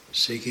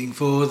Seeking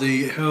for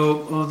the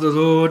help of the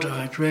Lord,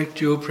 I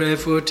direct your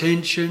prayerful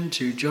attention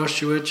to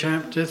Joshua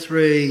chapter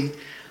 3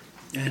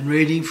 and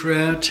reading for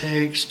our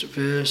text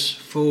verse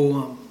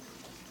 4.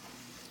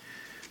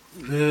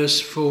 Verse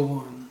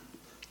 4.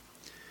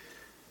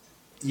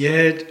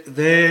 Yet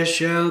there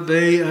shall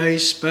be a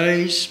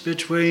space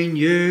between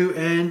you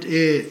and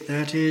it,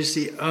 that is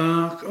the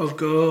ark of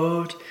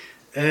God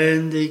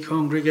and the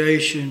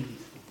congregation,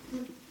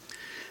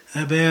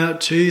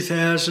 about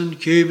 2,000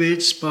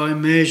 cubits by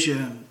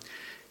measure.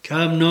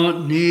 Come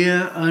not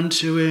near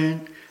unto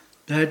it,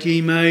 that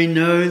ye may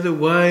know the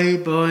way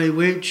by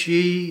which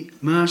ye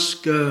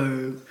must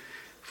go,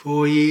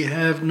 for ye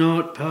have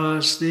not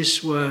passed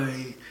this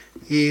way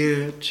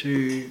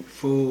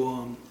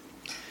heretofore.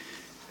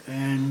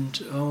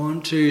 And I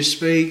want to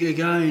speak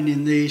again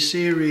in the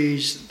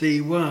series,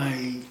 The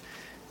Way,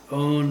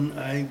 on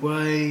a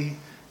way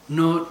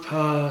not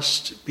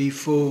passed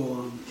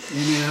before.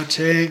 In our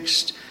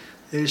text,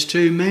 there's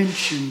two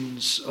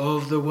mentions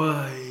of the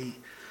way,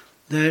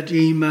 that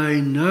ye may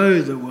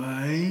know the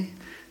way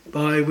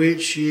by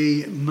which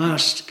ye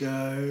must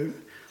go,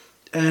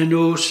 and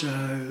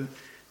also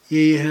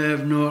ye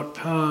have not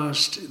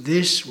passed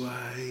this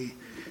way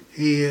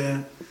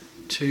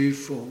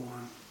heretofore.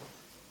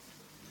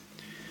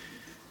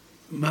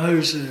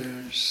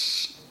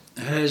 Moses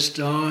has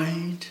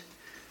died.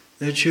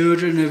 The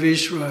children of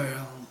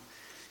Israel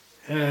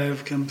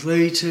have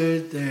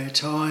completed their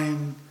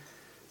time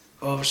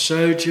of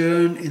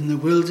sojourn in the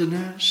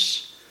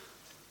wilderness,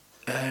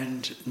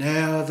 and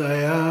now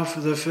they are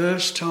for the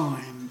first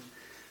time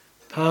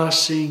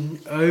passing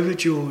over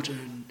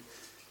Jordan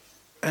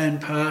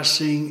and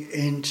passing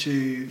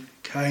into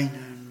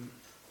Canaan.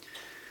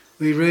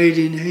 We read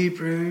in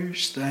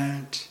Hebrews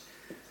that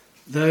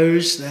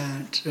those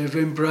that have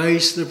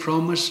embraced the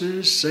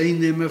promises,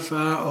 seen them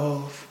afar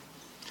off,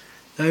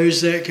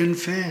 those that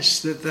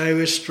confess that they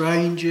were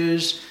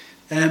strangers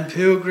and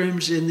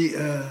pilgrims in the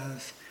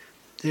earth,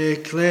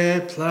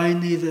 declare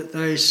plainly that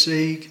they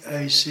seek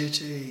a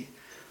city,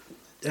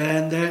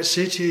 and that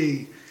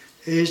city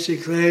is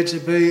declared to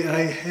be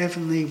a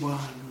heavenly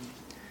one.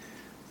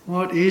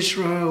 What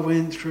Israel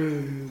went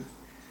through,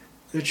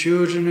 the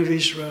children of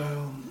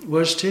Israel,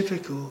 was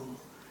typical.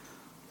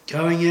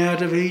 Going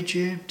out of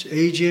Egypt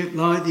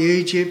like the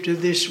Egypt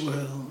of this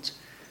world,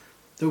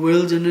 the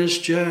wilderness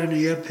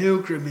journey, a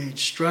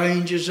pilgrimage,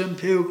 strangers and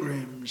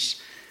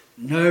pilgrims,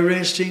 no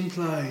resting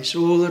place,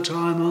 all the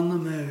time on the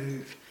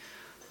move.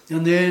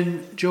 And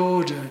then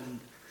Jordan,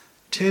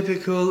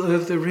 typical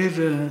of the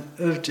river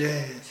of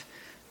death,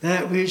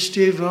 that which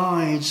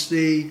divides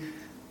the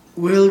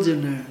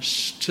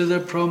wilderness to the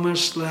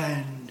promised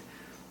land,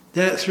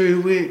 that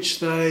through which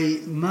they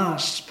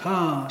must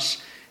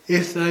pass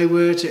if they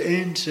were to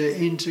enter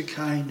into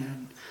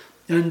Canaan,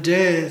 and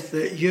death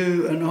that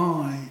you and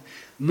I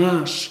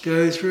must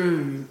go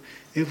through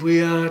if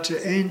we are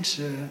to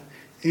enter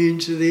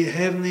into the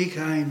heavenly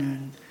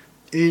Canaan,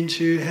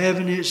 into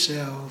heaven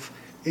itself,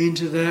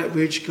 into that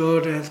which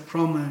God hath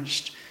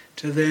promised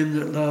to them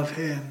that love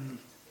him.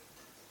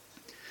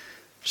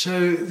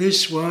 So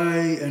this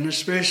way, and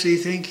especially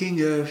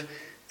thinking of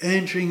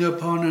entering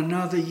upon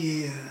another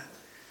year,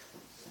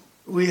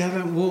 we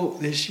haven't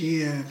walked this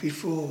year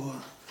before.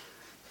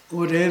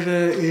 Whatever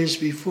is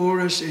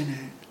before us in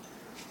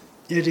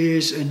it, it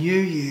is a new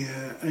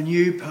year, a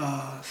new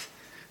path.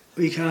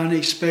 We can't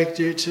expect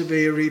it to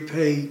be a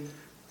repeat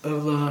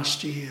of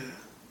last year.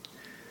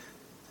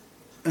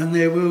 And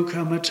there will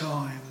come a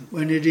time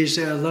when it is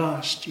our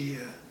last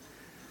year,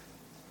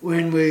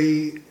 when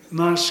we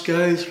must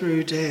go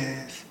through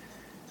death,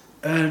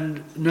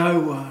 and no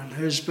one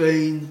has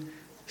been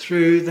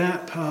through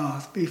that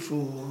path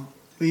before.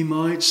 We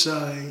might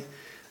say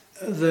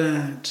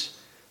that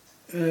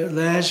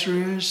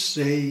Lazarus,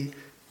 the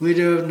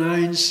widow of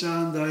Nain's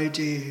son, they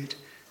did,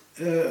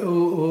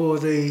 or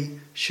the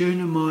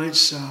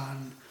Shunammite's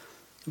son,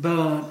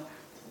 but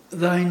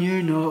they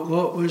knew not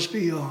what was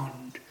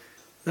beyond.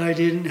 They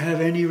didn't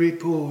have any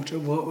report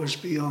of what was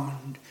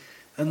beyond,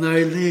 and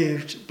they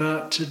lived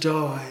but to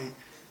die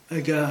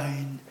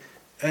again,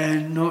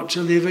 and not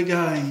to live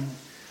again,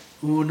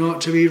 or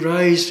not to be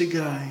raised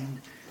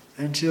again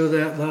until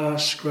that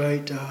last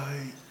great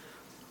day.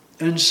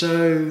 And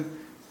so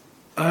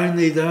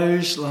only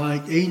those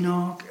like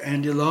Enoch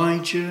and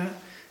Elijah,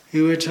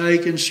 who were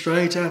taken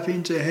straight up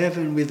into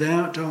heaven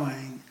without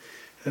dying,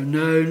 have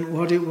known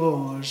what it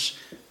was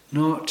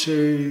not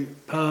to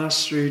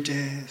pass through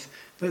death.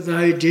 But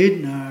they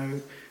did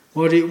know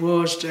what it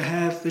was to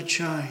have the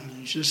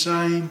change, the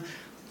same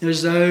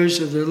as those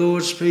of the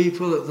Lord's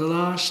people at the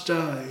last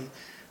day.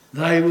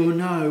 They will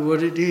know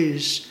what it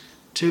is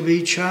to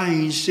be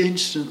changed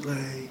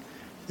instantly,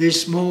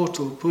 this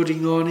mortal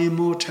putting on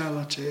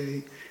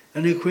immortality,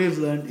 an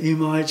equivalent, you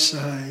might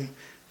say,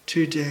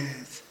 to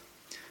death.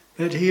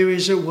 But here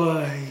is a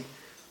way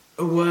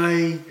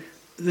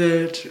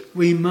that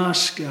we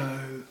must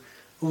go,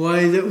 a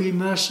way that we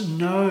must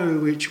know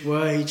which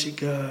way to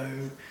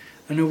go,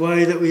 and a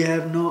way that we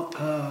have not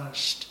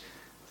passed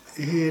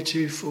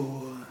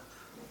heretofore.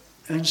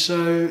 And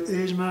so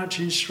there's much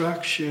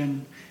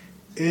instruction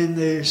in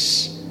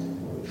this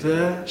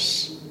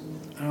verse.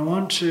 I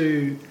want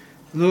to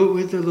look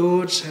with the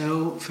Lord's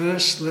help,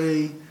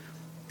 firstly,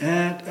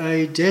 at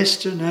a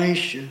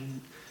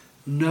destination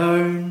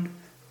known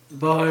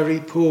by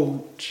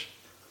report.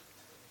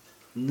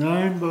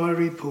 Known by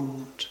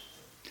report.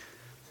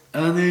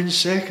 And then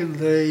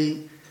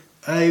secondly,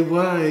 a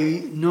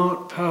way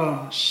not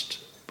passed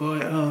by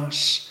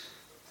us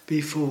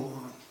before.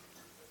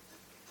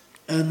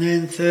 And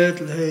then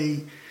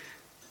thirdly,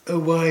 a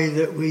way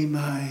that we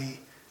may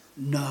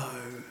know,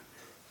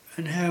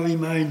 and how we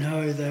may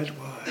know that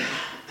way.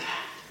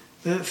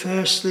 But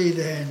firstly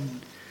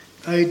then,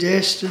 a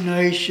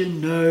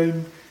destination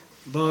known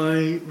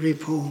by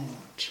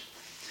report.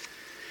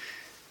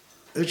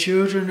 The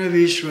children of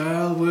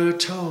Israel were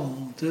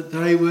told that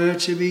they were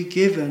to be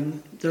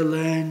given the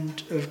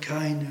land of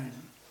Canaan.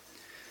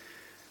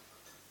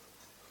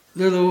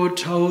 The Lord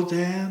told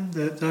them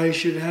that they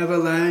should have a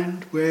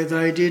land where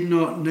they did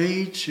not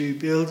need to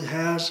build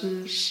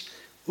houses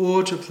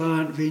or to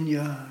plant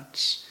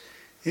vineyards.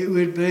 It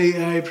would be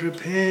a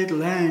prepared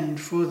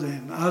land for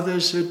them.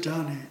 Others had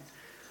done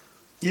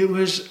it. It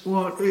was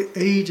what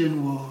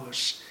Eden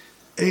was.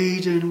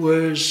 Eden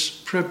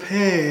was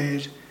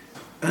prepared,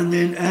 and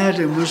then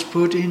Adam was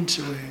put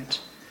into it.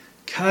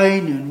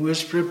 Canaan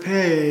was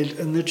prepared,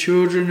 and the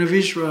children of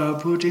Israel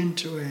put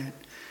into it.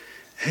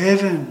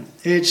 Heaven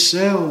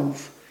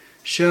itself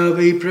shall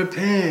be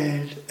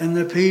prepared, and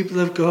the people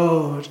of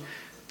God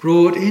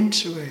brought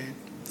into it.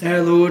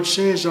 Our Lord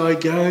says, I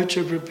go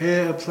to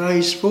prepare a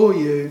place for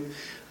you,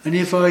 and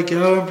if I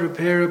go and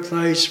prepare a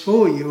place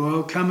for you,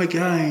 I'll come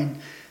again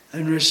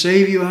and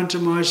receive you unto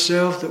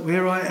myself, that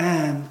where I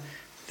am,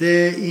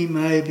 there ye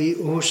may be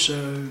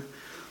also.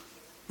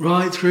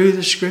 Right through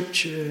the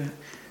scripture,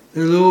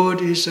 the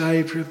Lord is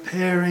a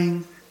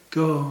preparing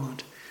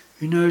God.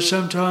 You know,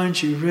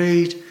 sometimes you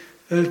read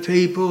of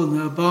people and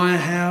they'll buy a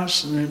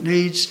house and it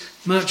needs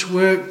much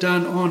work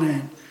done on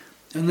it,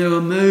 and they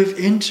will move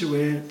into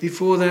it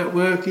before that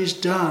work is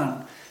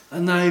done,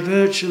 and they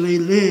virtually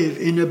live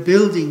in a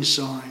building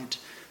site,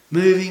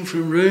 moving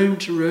from room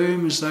to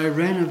room as they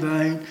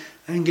renovate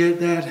and get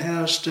that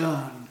house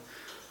done.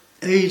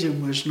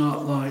 Eden was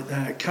not like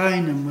that.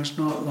 Canaan was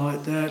not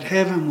like that.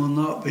 Heaven will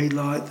not be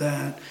like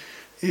that.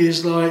 It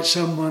is like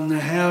someone, the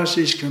house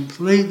is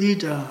completely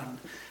done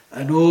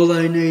and all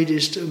they need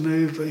is to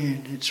move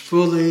in. It's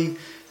fully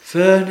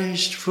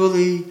furnished,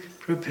 fully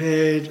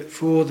prepared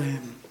for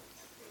them.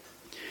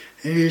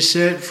 It is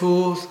set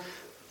forth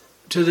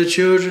to the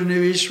children of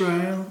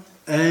Israel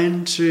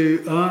and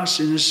to us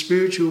in a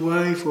spiritual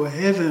way for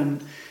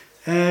heaven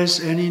as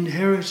an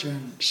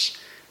inheritance.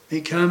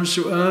 It comes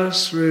to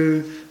us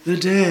through the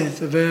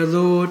death of our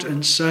Lord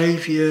and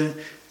Saviour,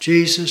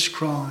 Jesus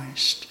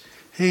Christ.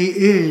 He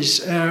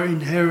is our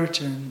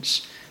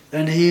inheritance,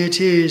 and He it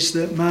is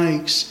that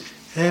makes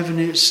heaven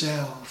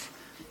itself.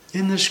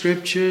 In the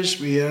Scriptures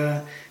we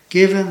are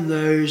given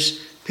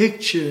those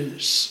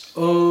pictures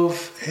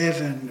of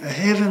heaven, a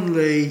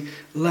heavenly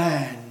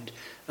land,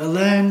 a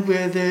land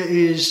where there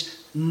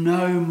is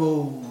no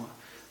more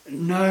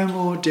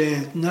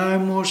death, no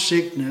more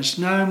sickness,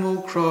 no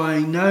more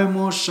crying, no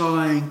more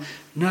sighing,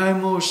 no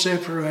more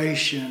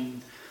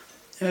separation.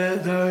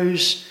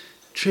 Those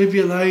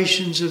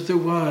tribulations of the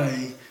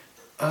way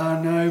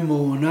are no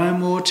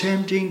more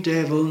tempting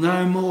devil,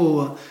 no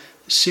more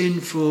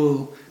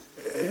sinful,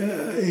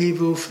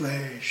 evil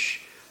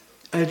flesh.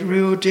 A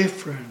real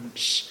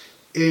difference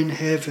in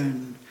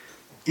heaven.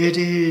 It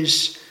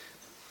is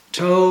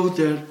told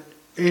that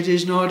it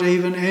is not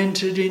even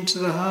entered into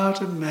the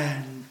heart of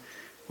man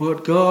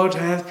what God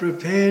hath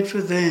prepared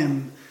for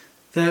them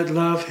that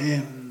love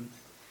him.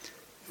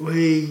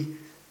 We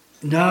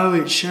know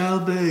it shall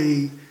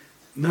be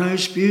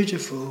most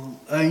beautiful,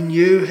 a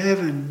new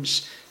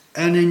heavens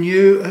and a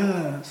new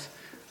earth,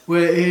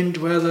 wherein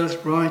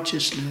dwelleth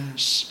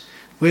righteousness,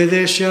 where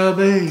there shall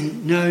be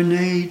no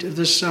need of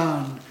the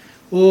sun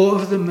or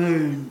of the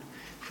moon,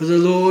 for the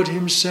Lord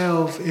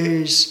himself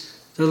is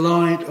the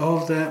light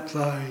of that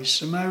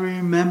place. And may we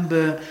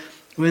remember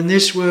when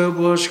this world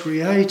was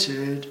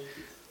created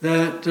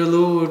that the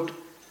Lord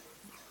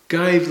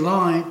gave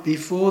light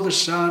before the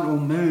sun or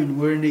moon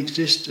were in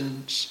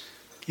existence.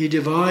 He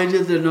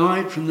divided the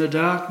night from the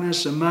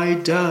darkness and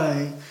made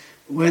day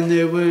when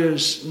there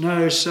was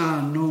no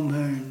sun nor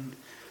moon.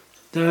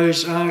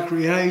 Those are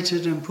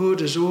created and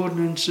put as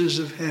ordinances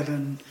of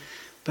heaven,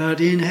 but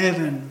in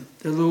heaven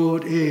the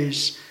Lord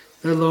is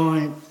the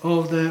light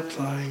of that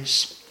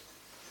place.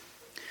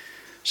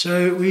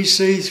 So we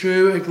see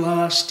through a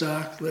glass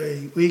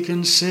darkly. We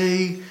can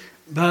see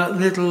but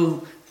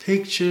little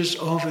pictures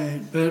of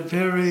it, but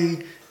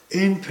very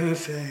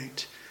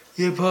imperfect.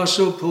 The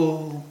Apostle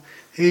Paul,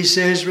 he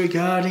says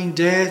regarding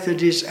death,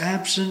 it is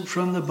absent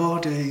from the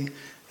body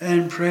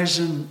and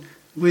present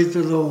with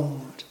the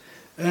Lord.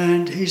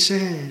 And he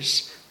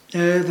says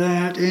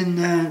that in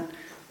that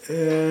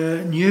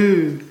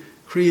new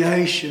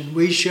creation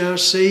we shall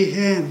see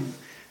him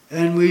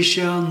and we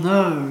shall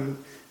know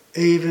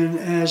even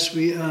as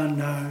we are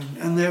known,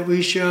 and that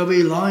we shall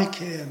be like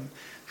him,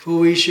 for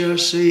we shall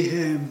see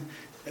him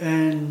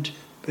and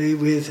be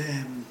with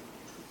him.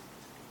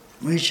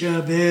 We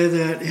shall bear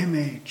that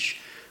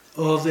image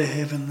of the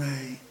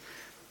heavenly.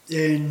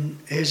 In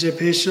his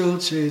epistle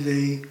to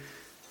the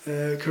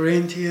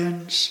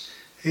Corinthians,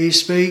 he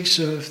speaks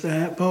of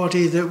that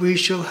body that we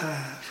shall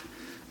have,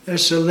 a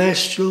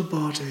celestial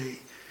body.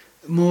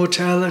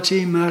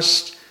 Mortality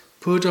must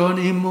put on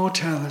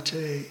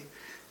immortality.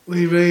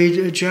 We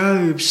read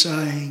Job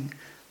saying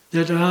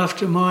that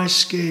after my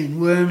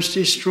skin worms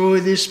destroy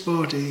this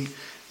body,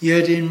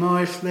 yet in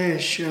my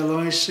flesh shall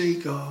I see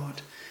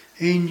God.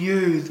 He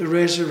knew the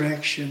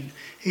resurrection.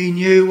 He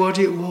knew what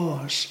it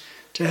was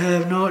to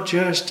have not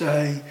just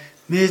a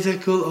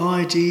mythical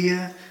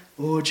idea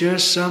or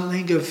just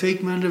something, a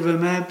figment of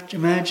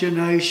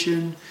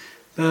imagination,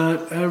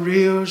 but a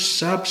real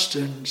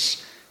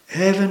substance,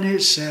 heaven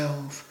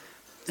itself,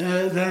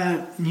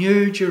 that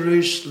new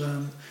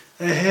Jerusalem,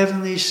 a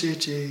heavenly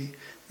city,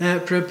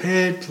 that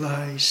prepared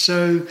place,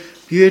 so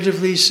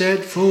beautifully set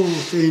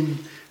forth in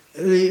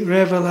the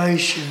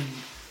Revelation,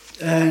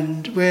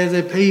 and where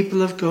the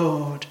people of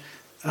God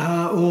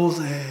are all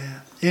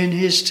there. In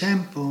his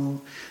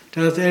temple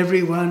doth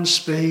everyone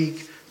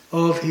speak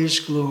of his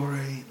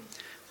glory.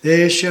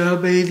 There shall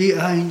be the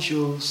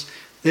angels,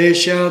 there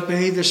shall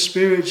be the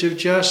spirits of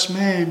just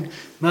men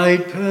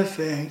made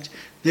perfect,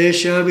 there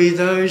shall be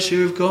those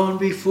who have gone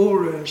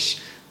before us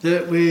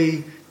that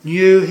we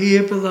knew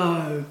here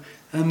below,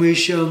 and we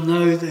shall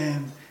know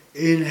them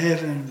in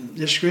heaven.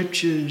 The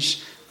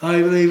scriptures,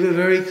 I believe, are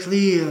very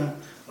clear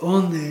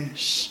on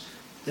this,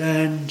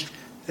 and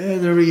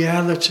the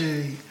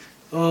reality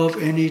of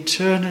an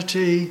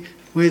eternity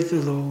with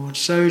the Lord.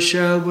 So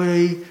shall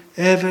we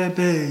ever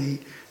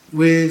be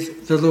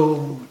with the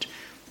Lord.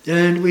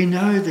 And we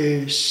know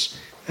this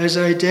as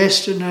a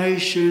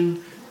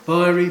destination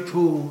by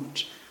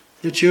report.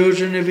 The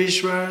children of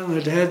Israel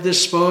had had the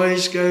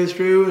spies go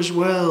through as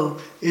well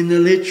in the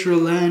literal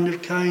land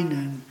of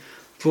Canaan.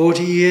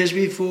 40 years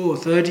before,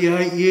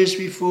 38 years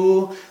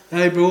before,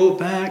 they brought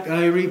back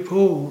a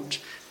report.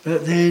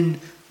 But then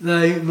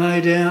they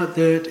made out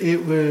that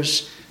it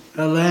was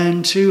a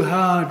land too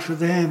hard for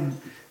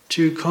them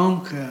to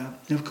conquer.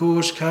 Of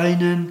course,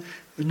 Canaan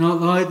was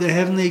not like the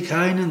heavenly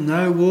Canaan.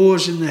 No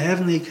wars in the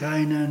heavenly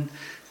Canaan.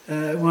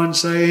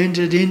 Once they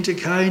entered into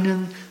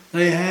Canaan,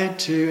 they had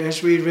to,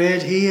 as we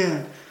read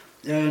here,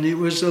 and it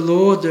was the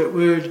Lord that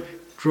would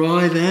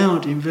drive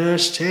out in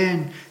verse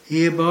 10,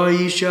 hereby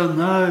ye shall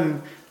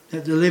know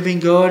that the living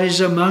God is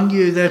among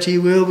you, that he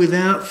will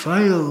without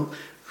fail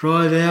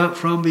drive out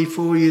from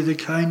before you the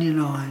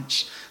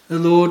Canaanites. The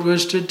Lord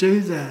was to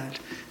do that.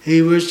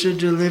 He was to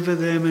deliver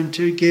them and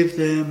to give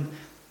them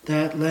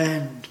that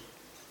land.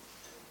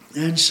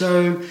 And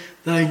so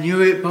they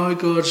knew it by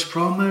God's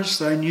promise.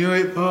 They knew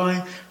it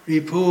by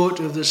report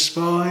of the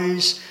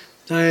spies.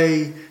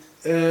 They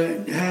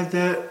had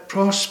that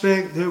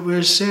prospect that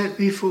was set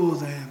before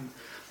them.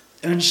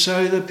 And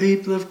so the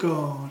people of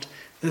God,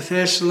 the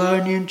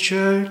Thessalonian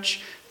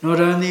church, not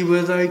only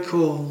were they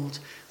called,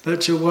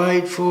 but to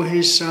wait for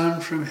his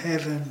Son from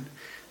heaven,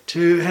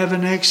 to have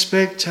an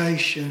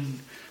expectation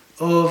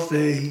of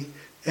the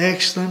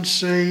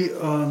excellency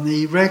on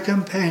the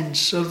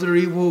recompense of the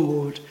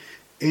reward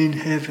in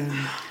heaven.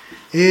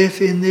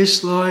 If in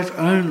this life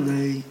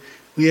only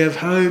we have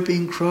hope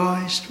in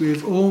Christ, we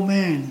have all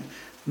men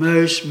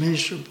most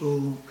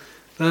miserable,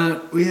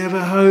 but we have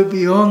a hope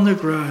beyond the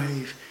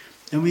grave,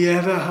 and we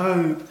have a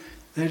hope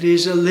that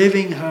is a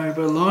living hope,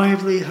 a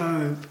lively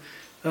hope,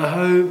 a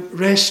hope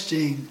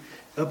resting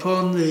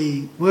upon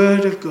the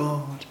word of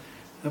God,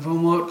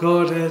 upon what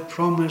God hath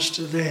promised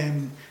to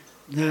them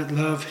that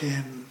love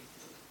him.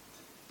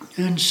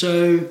 And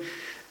so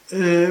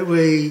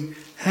we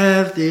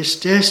have this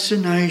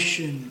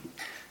destination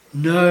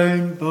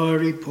known by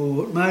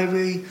report. May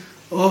we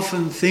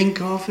often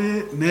think of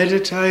it,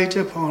 meditate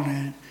upon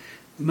it.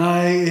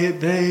 May it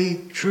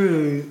be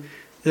true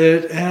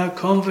that our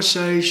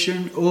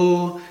conversation,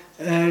 or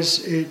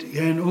as it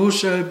can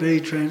also be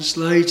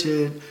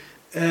translated,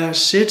 our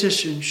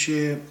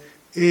citizenship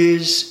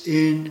is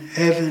in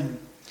heaven.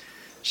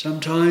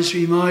 Sometimes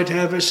we might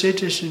have a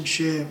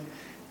citizenship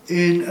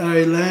in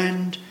a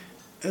land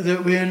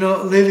that we are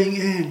not living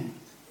in.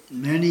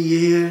 Many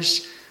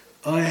years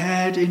I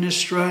had in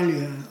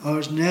Australia. I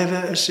was never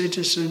a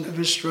citizen of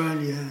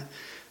Australia.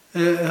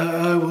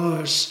 I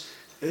was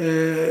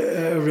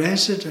a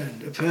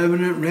resident, a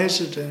permanent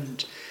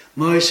resident.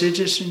 My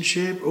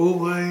citizenship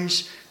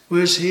always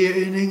was here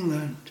in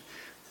England.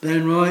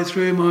 Then right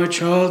through my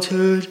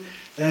childhood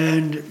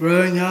and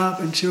growing up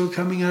until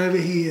coming over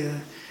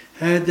here,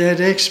 had that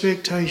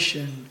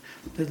expectation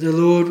that the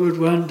Lord would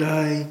one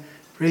day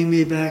bring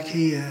me back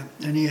here.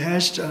 And he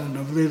has done.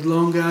 I've lived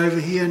longer over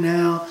here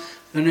now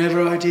than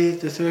ever I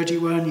did the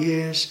 31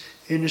 years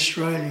in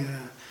Australia.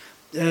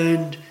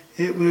 And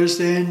it was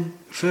then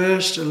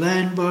first a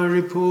land by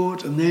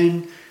report, and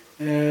then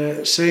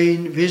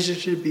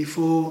visited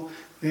before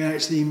we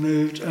actually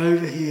moved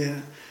over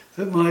here.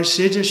 But my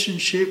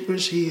citizenship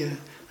was here.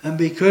 And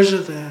because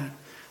of that,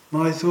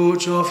 my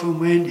thoughts often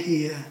went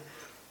here,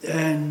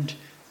 and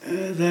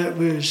it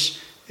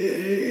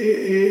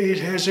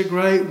has a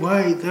great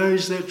weight.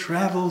 Those that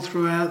travel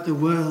throughout the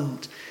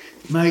world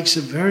makes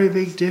a very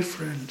big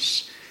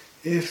difference.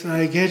 If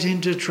they get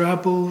into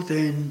trouble,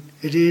 then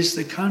it is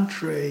the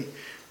country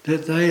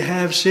that they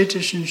have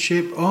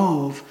citizenship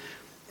of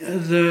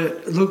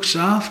that looks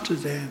after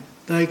them.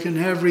 They can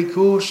have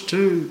recourse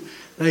to.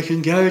 They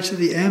can go to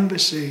the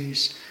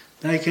embassies.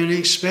 They can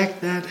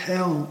expect that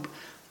help,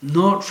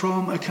 not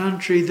from a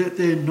country that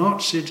they're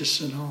not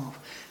citizen of,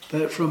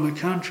 but from a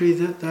country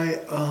that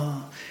they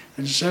are.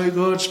 And so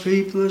God's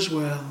people as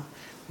well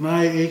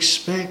may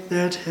expect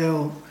that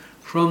help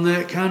from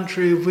that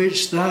country of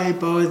which they,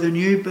 by the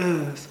new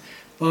birth,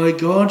 by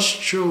God's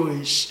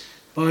choice,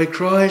 by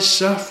Christ's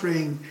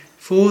suffering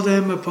for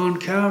them upon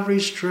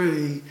Calvary's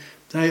tree,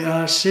 they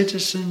are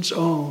citizens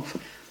of,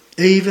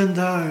 even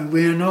though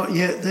we are not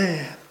yet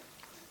there.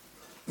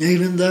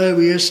 Even though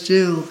we are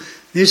still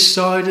this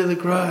side of the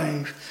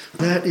grave,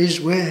 that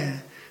is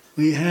where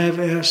we have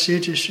our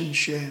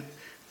citizenship.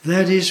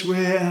 That is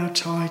where our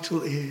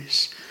title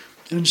is.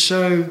 And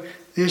so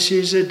this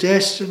is a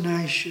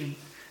destination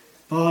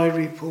by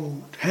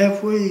report.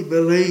 Have we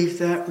believed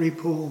that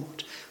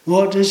report?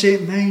 What does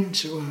it mean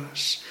to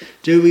us?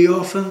 Do we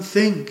often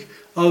think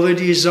of a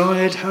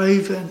desired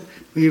haven?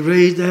 We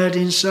read that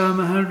in Psalm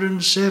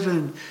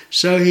 107.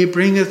 So he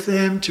bringeth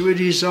them to a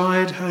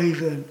desired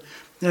haven,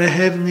 the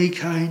heavenly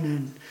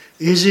Canaan.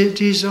 Is it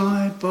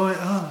desired by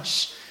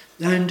us?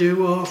 And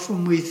do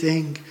often we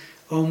think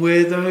on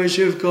where those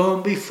who have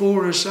gone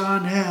before us are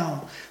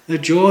now, the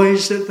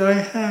joys that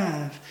they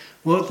have,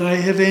 what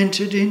they have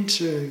entered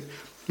into,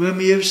 when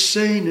we have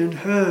seen and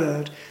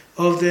heard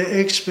of their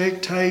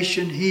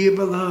expectation here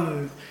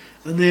below,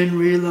 and then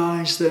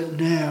realise that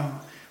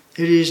now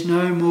it is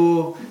no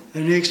more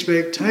an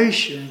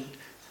expectation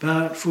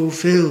but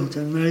fulfilled,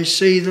 and they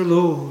see the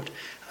Lord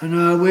and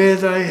are where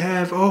they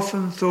have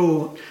often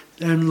thought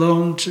and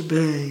longed to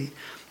be.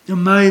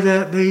 And may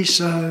that be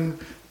so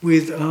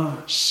with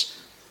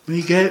us.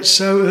 We get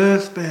so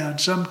earthbound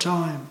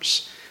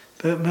sometimes,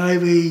 but may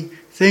we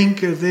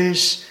think of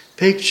this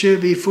picture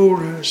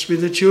before us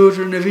with the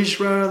children of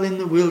Israel in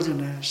the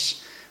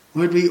wilderness.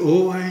 Would we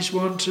always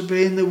want to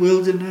be in the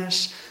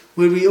wilderness?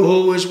 Would we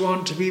always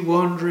want to be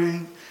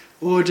wandering?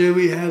 Or do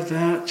we have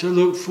that to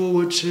look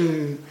forward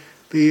to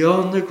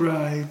beyond the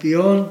grave,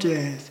 beyond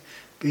death,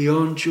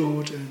 beyond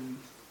Jordan?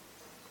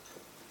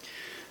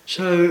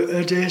 So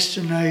a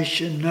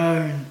destination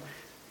known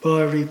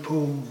by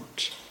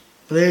report.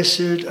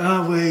 Blessed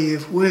are we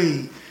if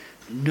we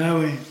know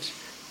it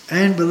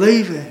and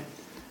believe it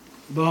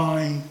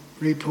by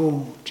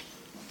report.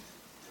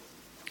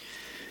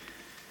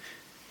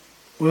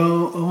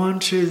 Well, I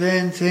want to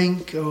then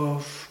think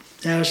of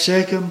our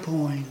second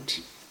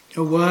point,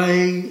 a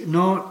way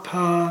not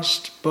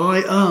passed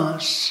by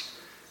us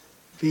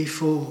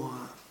before.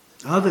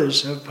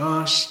 Others have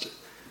passed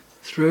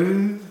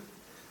through,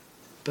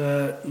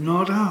 but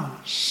not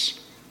us.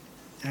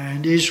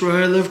 And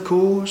Israel, of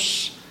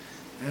course,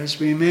 as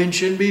we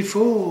mentioned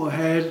before,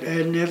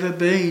 had never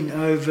been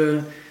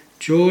over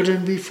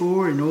Jordan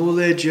before in all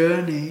their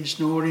journeys,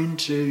 nor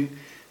into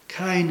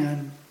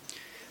Canaan.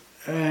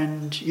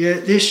 And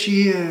yet this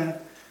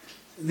year,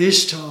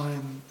 this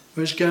time,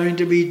 was going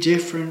to be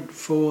different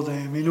for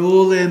them. In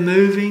all their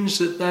movings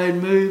that they'd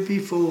moved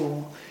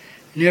before,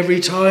 and every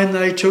time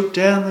they took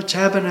down the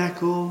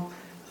tabernacle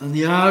and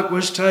the ark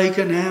was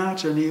taken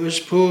out and it was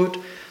put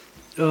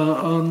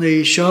on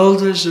the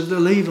shoulders of the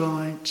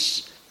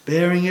Levites,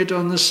 bearing it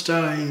on the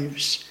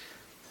staves,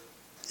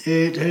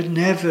 it had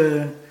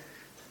never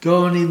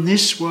gone in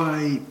this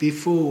way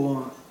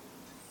before.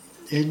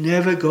 It had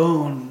never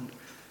gone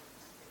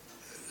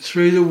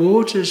through the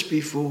waters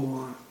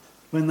before.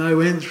 When they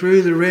went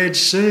through the Red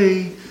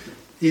Sea,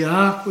 the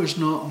ark was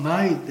not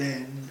made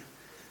then.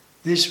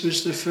 This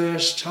was the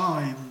first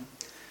time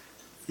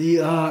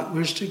the ark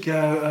was to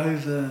go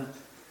over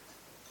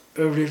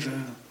a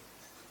river.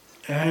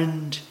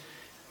 And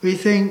we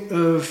think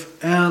of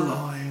our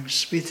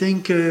lives, we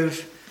think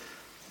of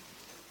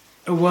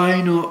a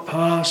way not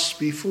passed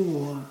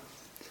before,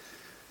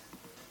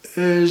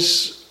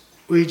 as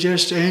we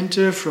just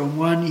enter from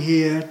one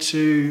year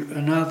to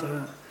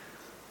another.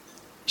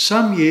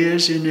 Some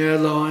years in our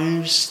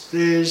lives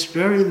there's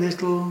very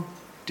little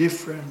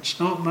difference,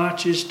 not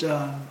much is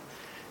done.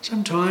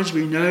 Sometimes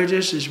we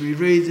notice as we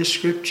read the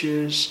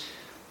scriptures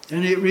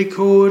and it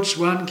records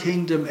one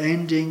kingdom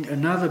ending,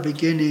 another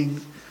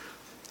beginning,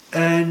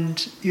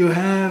 and you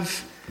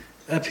have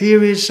a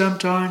period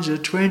sometimes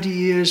of 20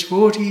 years,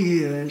 40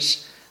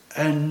 years,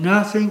 and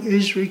nothing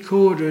is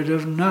recorded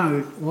of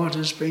note what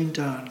has been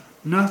done.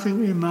 Nothing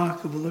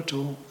remarkable at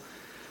all.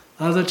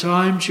 Other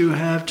times you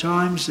have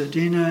times that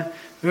in a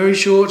very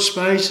short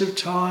space of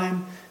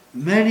time,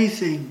 many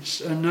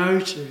things are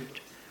noted.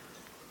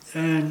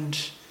 And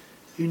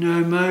you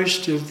know,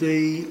 most of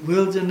the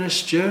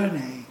wilderness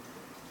journey,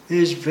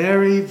 there's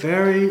very,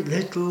 very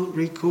little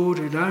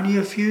recorded. Only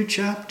a few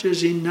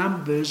chapters in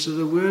Numbers of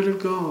the Word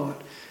of God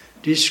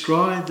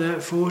describe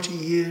that 40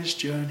 years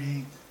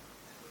journey.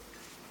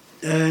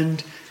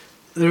 And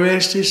the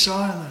rest is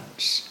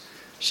silence.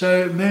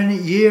 So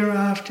year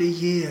after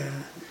year,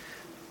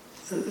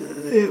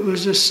 it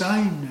was a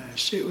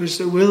sameness, it was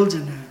the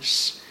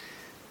wilderness.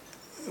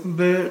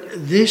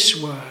 But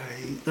this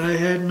way they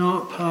had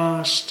not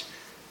passed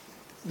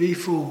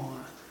before.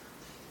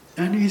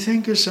 And you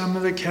think of some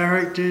of the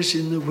characters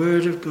in the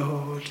Word of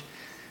God.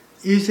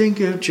 You think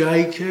of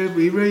Jacob,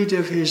 we read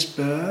of his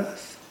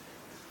birth.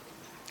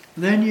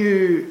 Then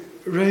you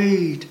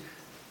read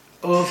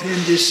of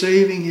him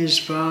deceiving his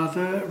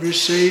father,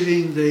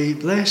 receiving the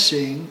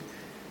blessing,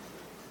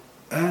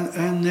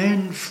 and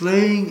then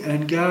fleeing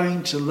and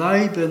going to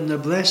Laban, the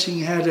blessing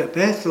he had at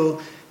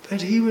Bethel,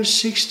 but he was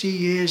 60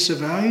 years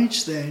of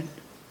age then.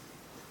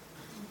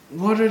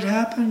 What had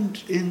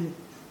happened in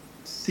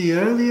the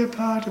earlier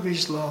part of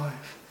his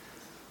life?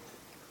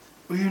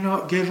 We are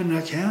not given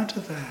account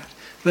of that.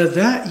 But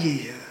that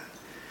year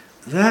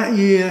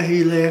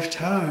he left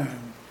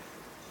home,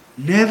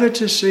 never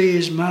to see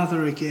his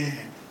mother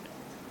again,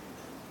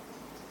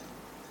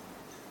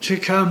 to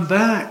come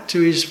back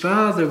to his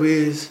father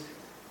with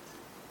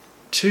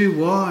 2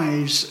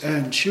 wives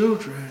and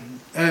children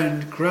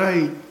and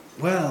great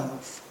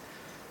wealth.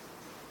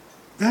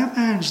 That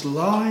man's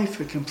life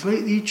had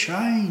completely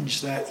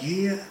changed that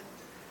year.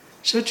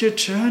 Such a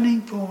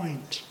turning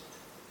point,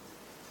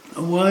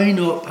 a way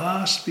not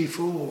passed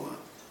before.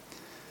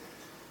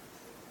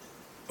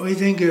 We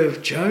think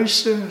of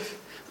Joseph,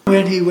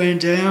 when he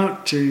went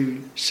out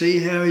to see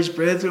how his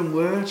brethren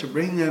were, to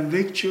bring them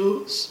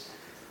victuals.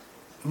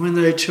 When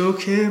they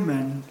took him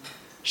and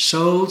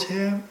sold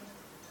him,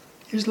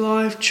 his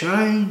life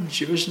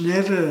changed. It was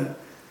never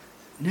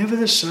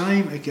the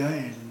same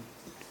again.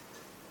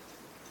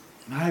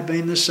 It may have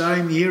been the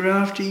same year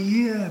after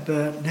year,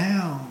 but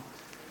now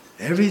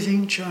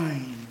everything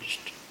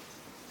changed.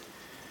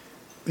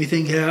 We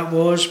think how it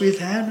was with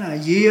Hannah.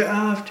 Year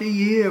after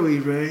year we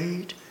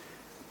read,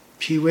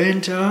 she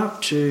went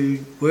up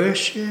to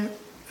worship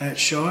at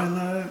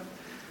Shiloh.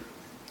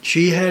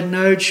 She had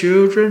no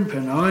children,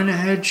 Peninnah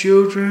had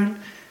children,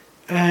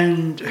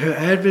 and her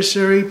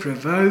adversary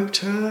provoked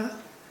her.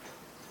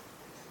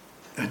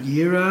 And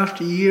year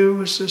after year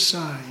was the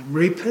same.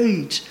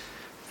 Repeat,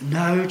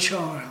 no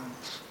child.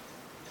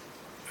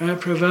 A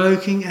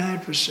provoking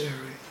adversary.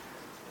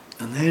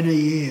 And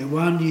then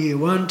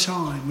one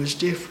time was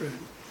different.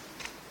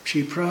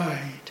 She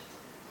prayed.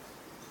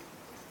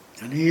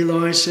 And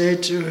Eli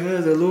said to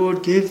her, "The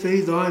Lord give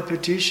thee thy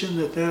petition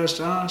that thou hast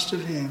asked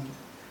of him."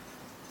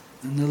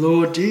 And the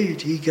Lord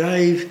did. He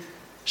gave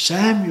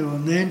Samuel,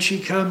 and then she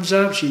comes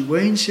up, she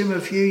weans him a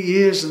few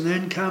years, and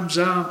then comes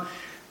up,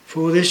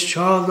 "For this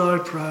child I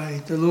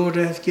prayed, the Lord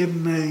hath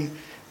given me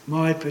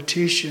my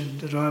petition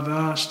that I've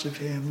asked of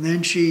him." And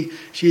then she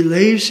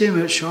leaves him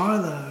at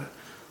Shiloh.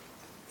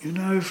 You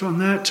know, from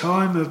that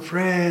time of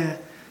prayer,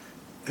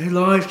 her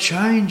life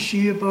changed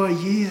year by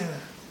year.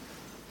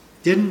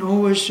 Didn't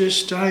always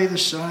just stay the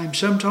same.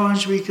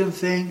 Sometimes we can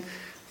think,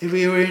 if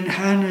we were in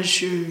Hannah's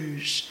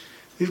shoes,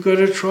 we've got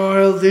a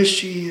trial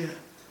this year,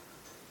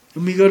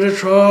 and we've got a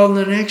trial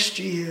the next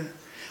year.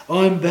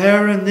 I'm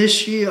barren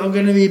this year, I'm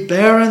going to be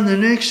barren the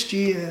next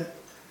year.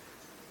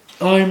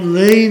 I'm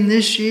lean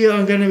this year,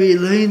 I'm going to be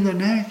lean the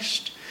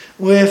next.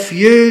 We're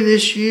few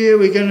this year,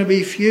 we're going to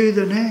be few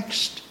the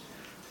next.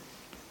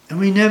 And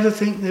we never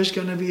think there's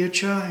going to be a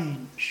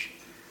change.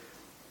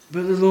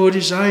 But the Lord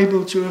is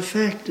able to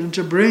effect and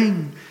to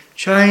bring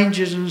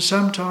changes, and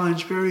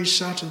sometimes very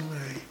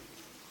subtly.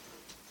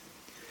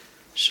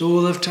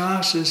 Saul of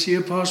Tarsus, the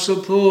Apostle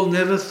Paul,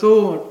 never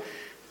thought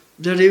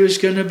that it was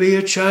going to be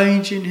a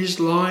change in his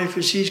life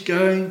as he's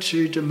going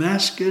to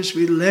Damascus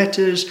with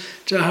letters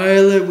to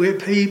hail it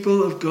with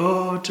people of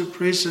God to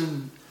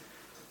prison.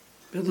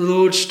 But the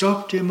Lord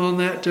stopped him on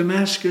that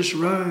Damascus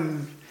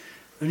road,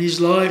 and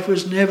his life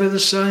was never the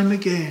same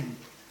again.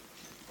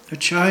 A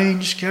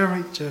changed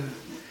character,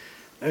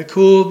 a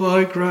call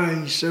by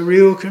grace, a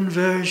real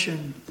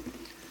conversion.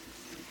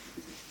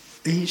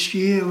 Each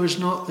year was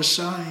not the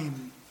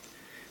same.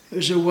 It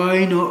was a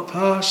way not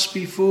passed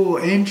before,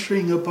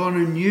 entering upon a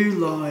new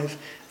life,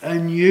 a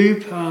new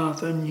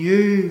path, a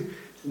new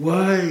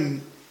way.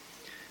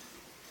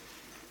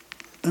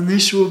 And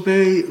this will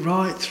be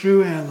right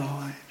through our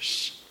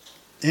lives,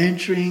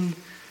 entering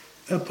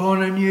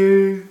upon a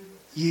new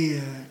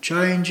year.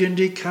 Change and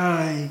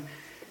decay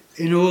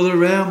in all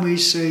around we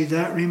see,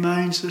 that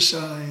remains the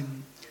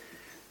same.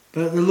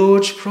 But the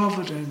Lord's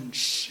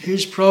providence,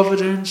 his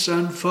providence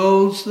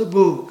unfolds the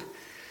book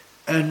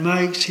and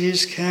makes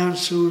his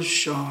counsels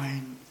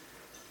shine.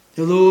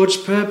 The Lord's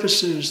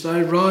purposes,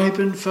 they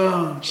ripen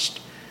fast,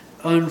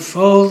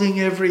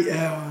 unfolding every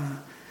hour.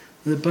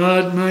 The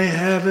bud may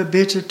have a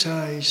bitter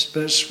taste,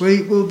 but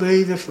sweet will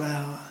be the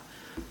flower.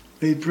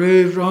 We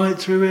prove right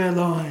through our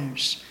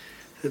lives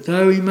that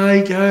though we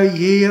may go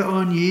year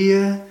on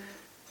year,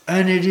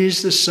 and it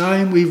is the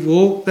same, we've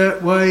walked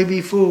that way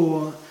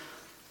before,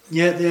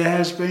 yet there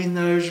has been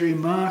those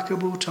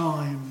remarkable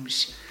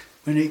times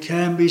when it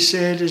can be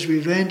said, as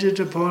we've entered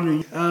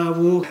upon our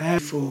walk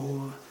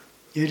before,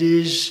 It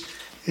is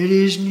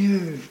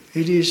new.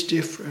 It is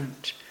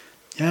different.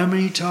 How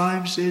many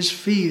times there's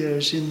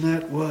fears in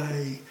that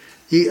way,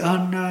 the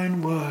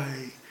unknown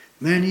way,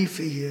 many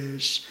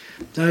fears.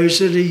 Those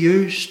that are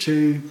used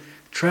to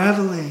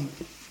travelling,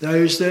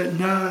 those that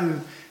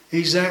know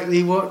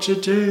exactly what to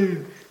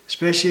do,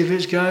 especially if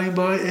it's going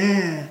by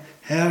air,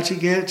 how to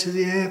get to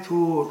the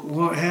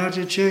airport, how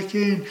to check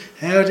in,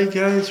 how to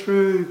go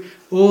through,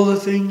 all the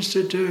things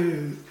to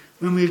do.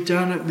 When we've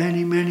done it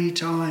many, many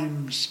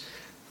times,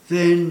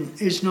 then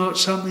it's not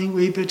something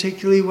we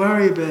particularly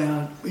worry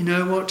about. We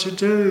know what to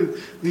do.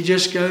 We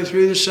just go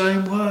through the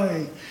same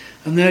way.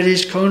 And that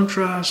is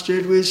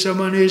contrasted with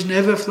someone who's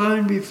never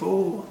flown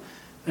before.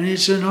 And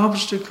it's an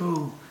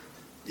obstacle.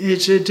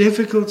 It's a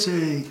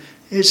difficulty.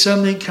 It's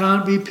something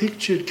can't be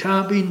pictured,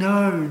 can't be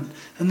known.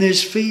 And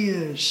there's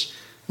fears.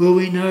 Will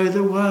we know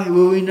the way?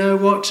 Will we know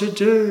what to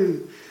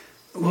do?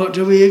 What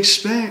do we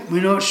expect?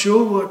 We're not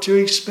sure what to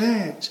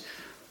expect.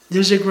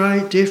 There's a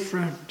great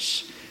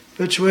difference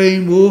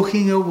between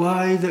walking a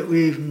way that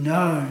we've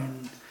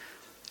known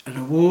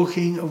and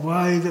walking a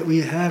way that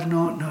we have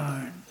not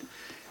known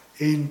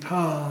in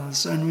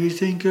paths. And we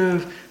think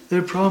of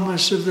the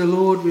promise of the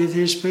Lord with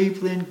his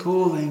people in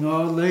calling,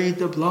 I'll lead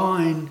the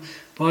blind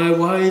by a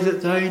way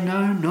that they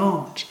know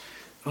not.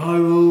 I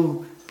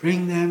will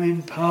bring them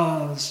in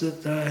paths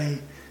that they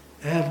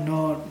have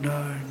not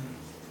known.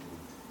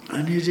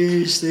 And it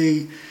is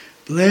the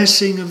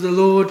blessing of the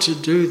Lord to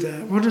do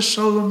that. What a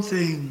solemn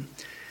thing.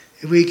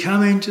 If we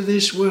come into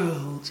this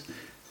world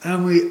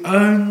and we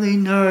only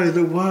know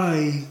the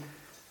way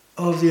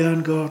of the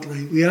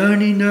ungodly, we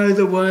only know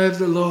the way of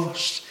the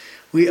lost,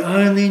 we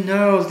only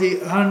know of the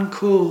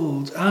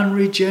uncalled,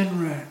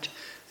 unregenerate,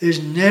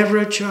 there's never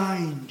a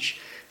change,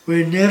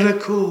 we're never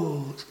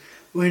called,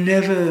 we're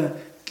never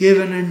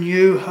given a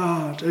new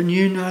heart, a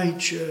new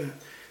nature,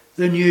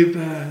 the new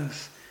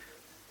birth.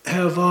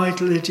 How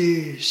vital it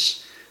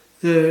is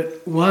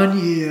that 1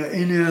 year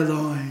in our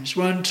lives,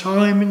 one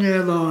time in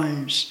our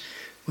lives,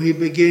 we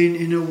begin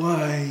in a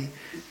way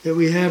that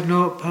we have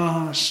not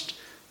passed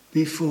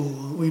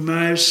before. We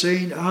may have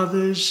seen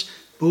others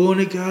born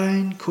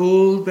again,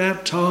 called,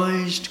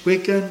 baptised,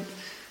 quickened,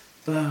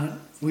 but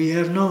we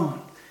have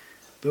not.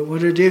 But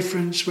what a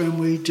difference when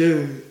we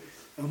do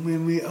and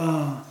when we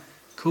are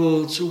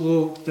called to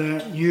walk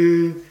that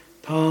new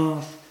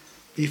path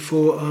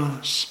before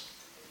us.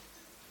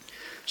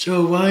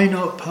 So a way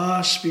not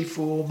passed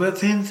before,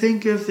 but then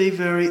think of the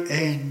very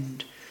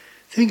end.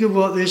 Think of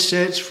what this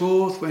sets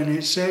forth when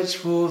it sets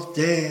forth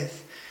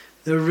death,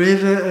 the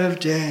river of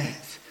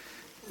death.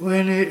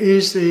 When it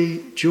is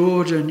the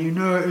Jordan, you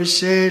know, it was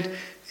said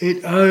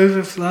it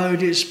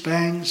overflowed its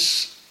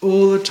banks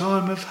all the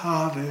time of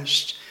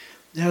harvest.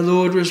 Our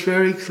Lord was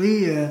very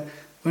clear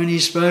when he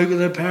spoke of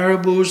the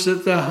parables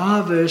that the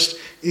harvest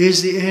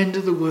is the end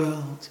of the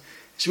world.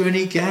 It's when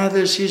he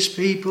gathers his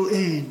people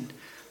in,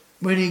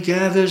 when he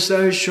gathers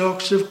those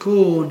shocks of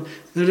corn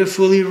that are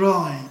fully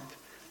ripe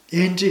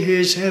into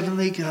his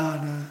heavenly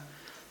garner.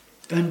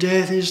 And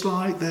death is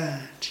like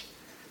that.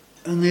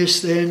 And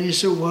this then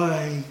is a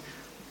way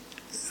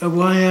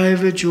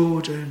over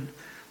Jordan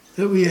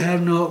that we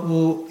have not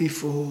walked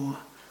before.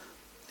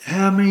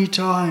 How many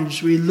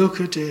times we look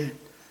at it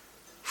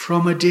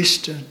from a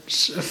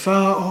distance,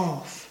 afar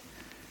off.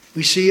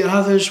 We see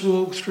others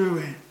walk through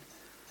it.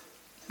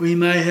 We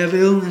may have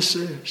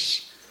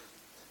illnesses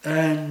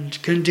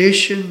and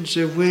conditions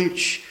of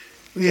which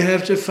we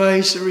have to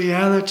face the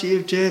reality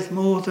of death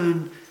more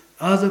than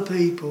other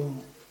people.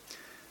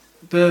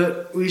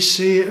 But we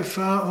see it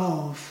afar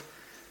off.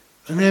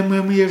 And then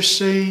when we have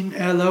seen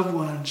our loved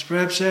ones,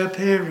 perhaps our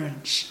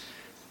parents,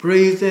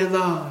 breathe their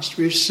last,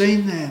 we've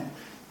seen them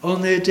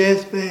on their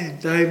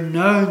deathbed, they've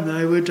known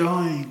they were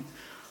dying.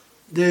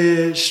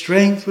 Their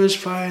strength was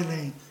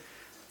failing.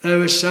 They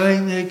were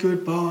saying their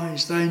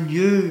goodbyes. They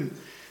knew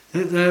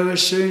that they were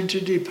soon to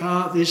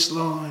depart this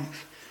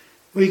life.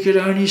 We could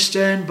only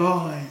stand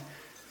by.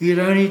 We could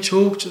only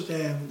talk to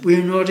them.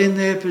 We're not in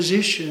their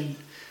position.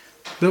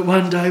 But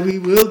one day we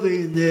will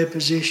be in their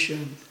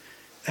position.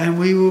 And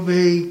we will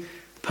be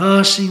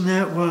passing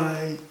that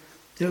way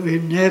that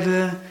we've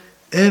never,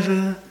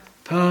 ever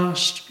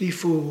passed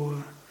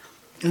before.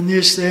 And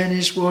this then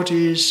is what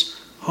is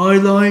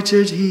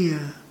highlighted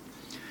here.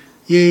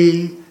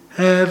 Ye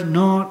have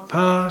not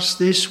passed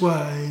this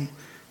way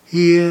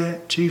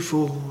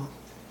heretofore.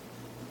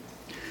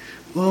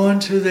 We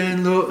want to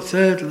then look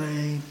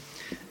thirdly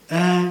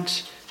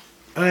at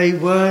a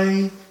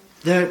way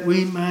that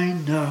we may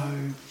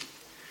know.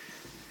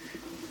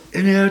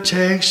 In our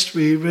text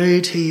we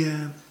read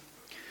here,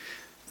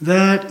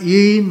 that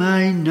ye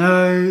may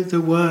know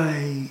the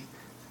way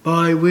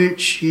by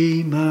which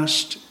ye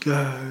must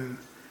go.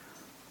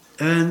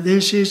 And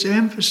this is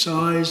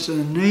emphasised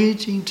and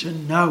needing to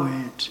know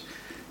it,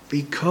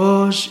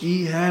 because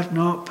ye have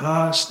not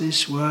passed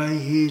this way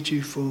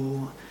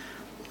heretofore.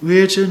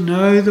 We are to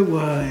know the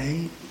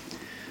way,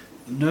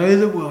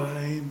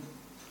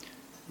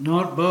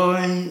 not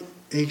by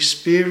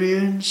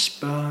experience,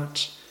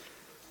 but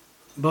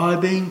by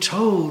being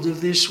told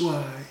of this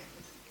way.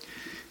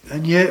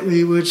 And yet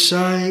we would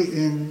say,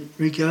 in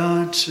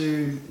regard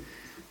to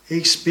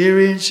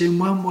experience, in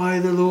one way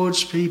the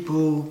Lord's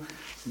people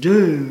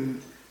do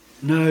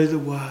know the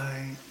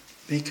way,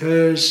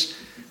 because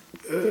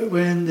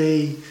when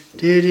the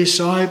dear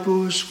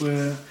disciples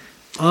were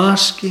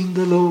asking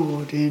the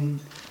Lord in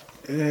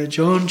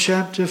John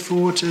chapter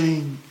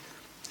 14,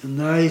 and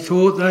they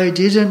thought they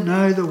didn't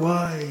know the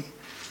way,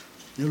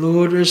 the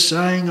Lord was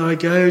saying, I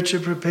go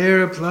and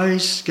prepare a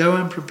place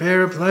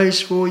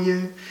for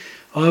you.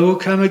 I will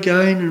come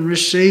again and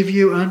receive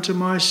you unto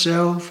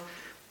myself,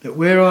 that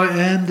where I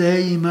am, there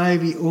ye may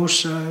be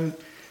also.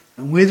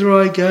 And whither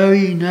I go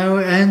ye know,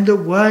 and the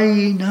way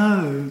ye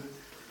know.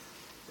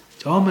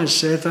 Thomas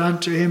saith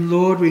unto him,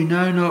 Lord, we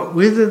know not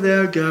whither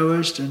thou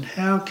goest, and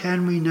how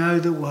can we know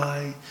the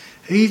way?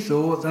 He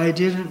thought they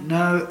didn't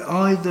know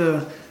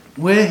either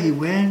where he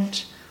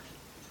went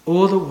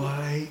or the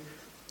way.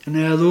 And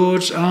our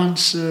Lord's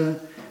answer,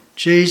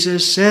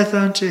 Jesus saith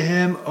unto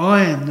him,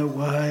 I am the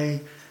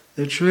way,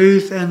 the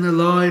truth, and the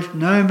life.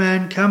 No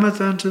man cometh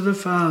unto the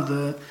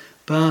Father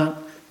but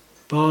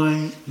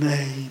by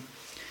me.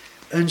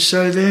 And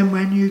so then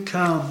when you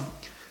come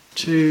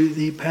to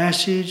the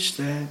passage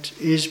that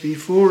is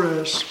before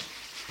us,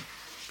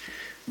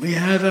 we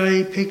have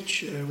a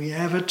picture, we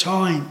have a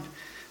type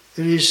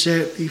that is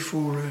set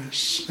before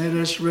us. Let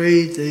us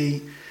read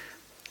the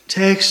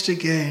text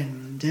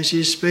again. This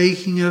is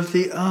speaking of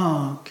the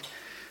ark.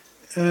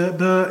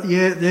 But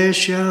yet there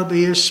shall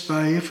be a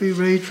space. If we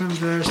read from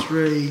verse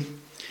 3,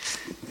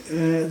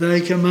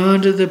 they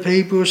commanded the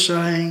people,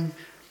 saying,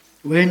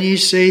 when ye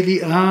see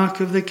the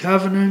ark of the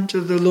covenant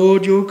of the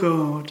Lord your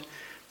God,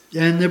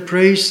 and the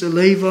priests, the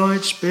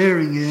Levites,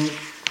 bearing it,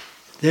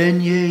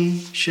 then ye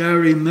shall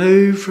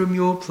remove from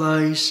your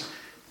place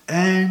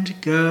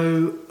and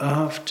go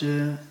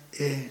after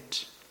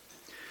it.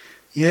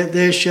 Yet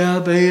there shall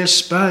be a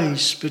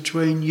space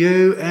between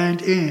you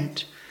and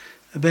it,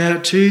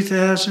 about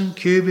 2,000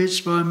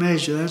 cubits by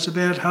measure, that's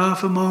about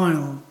half a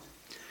mile.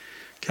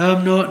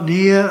 Come not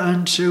near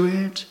unto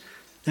it,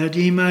 that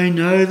ye may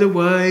know the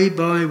way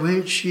by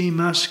which ye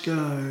must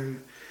go,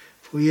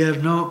 for ye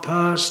have not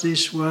passed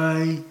this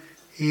way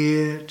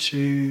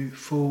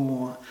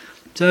heretofore.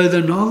 So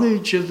the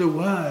knowledge of the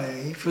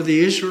way for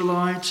the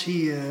Israelites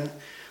here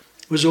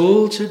was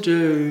all to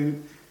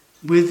do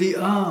with the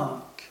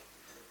ark,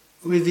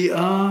 with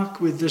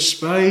the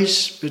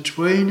space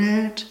between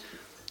it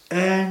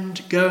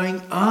and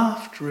going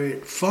after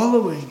it,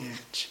 following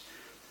it.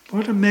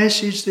 What a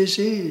message this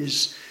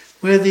is,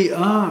 where the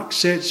ark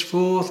sets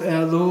forth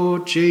our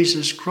Lord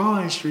Jesus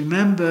Christ.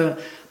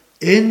 Remember,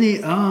 in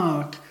the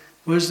ark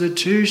was the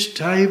 2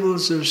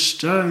 tables of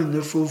stone,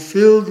 the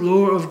fulfilled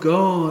law of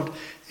God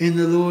in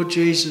the Lord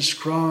Jesus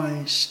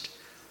Christ.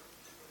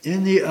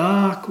 In the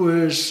ark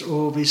was,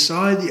 or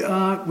beside the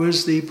ark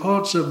was the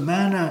pots of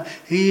manna.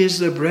 He is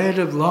the bread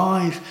of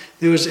life.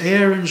 There was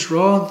Aaron's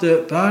rod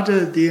that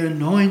budded, the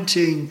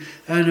anointing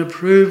and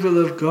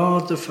approval of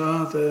God the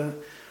Father.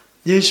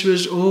 This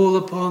was all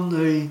upon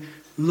the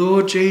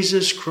Lord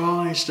Jesus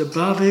Christ.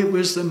 Above it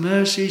was the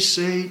mercy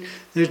seat,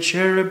 the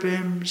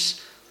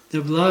cherubims,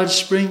 the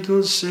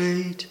blood-sprinkled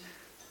seat.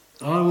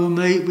 I will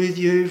meet with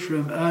you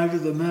from over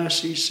the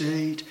mercy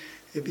seat.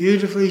 It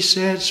beautifully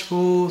sets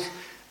forth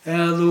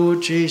our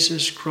Lord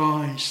Jesus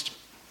Christ.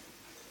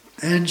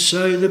 And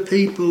so the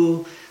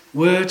people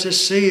were to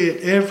see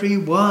it. Every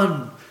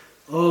one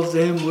of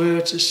them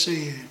were to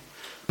see it.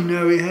 You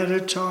know, we had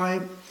a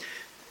time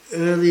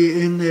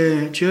early in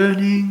their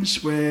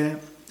journeyings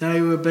where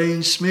they were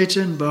being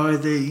smitten by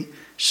the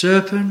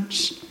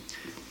serpents,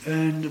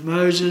 and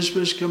Moses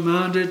was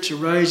commanded to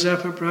raise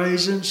up a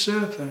brazen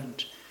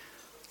serpent.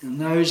 And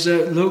those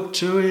that looked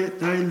to it,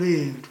 they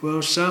lived.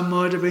 Well, some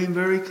might have been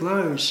very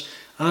close.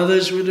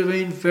 Others would have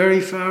been very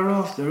far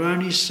off. They'd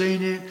only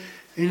seen it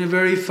in a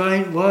very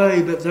faint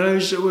way. But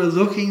those that were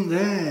looking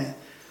there,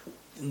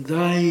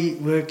 they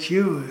were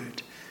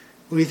cured.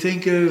 We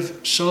think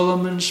of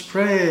Solomon's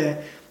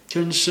prayer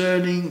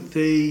concerning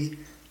the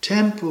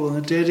temple,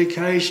 the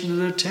dedication of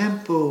the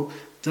temple.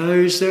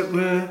 Those that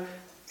were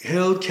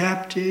held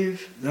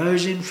captive,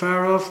 those in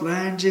far off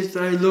lands, if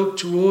they look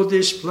toward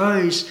this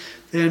place,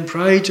 then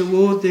pray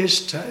toward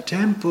this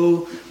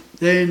temple,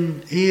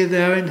 then hear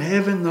thou in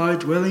heaven thy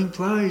dwelling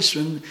place.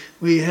 And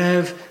we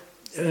have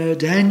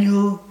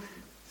Daniel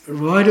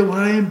right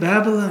away in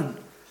Babylon,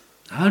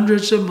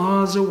 hundreds of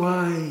miles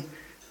away,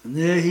 and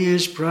there he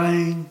is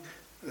praying,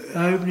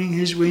 opening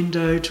his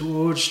window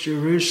towards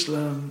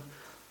Jerusalem.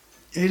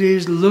 It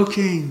is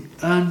looking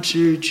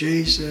unto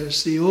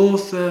Jesus, the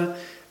author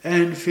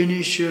and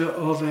finisher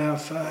of our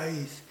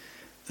faith.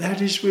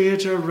 That is where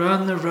to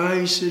run the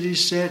race that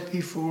is set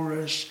before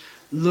us,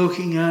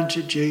 looking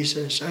unto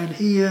Jesus. And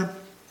here,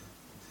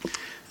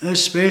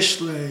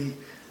 especially,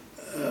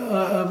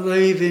 I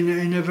believe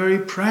in a very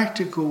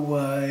practical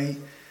way,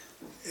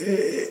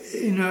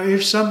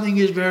 if something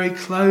is very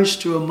close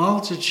to a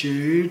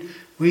multitude,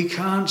 we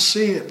can't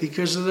see it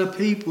because of the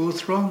people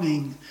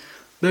thronging.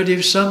 But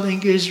if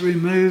something is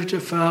removed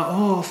afar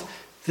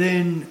off,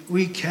 then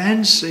we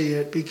can see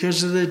it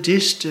because of the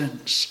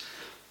distance.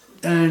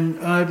 And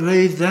I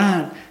believe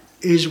that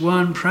is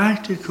one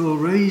practical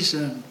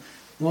reason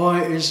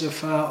why it is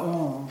afar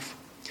off.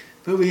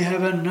 But we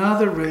have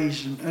another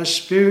reason, a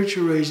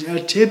spiritual reason,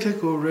 a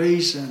typical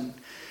reason.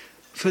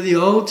 For the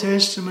Old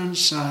Testament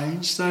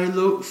saints, they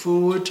looked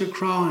forward to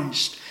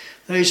Christ.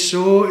 They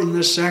saw in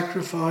the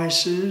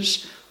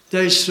sacrifices,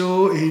 they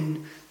saw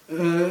in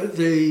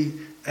the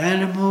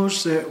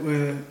animals that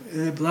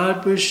their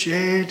blood was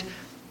shed.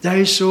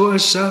 They saw a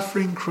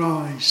suffering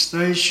Christ.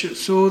 They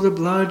saw the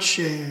blood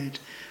shed.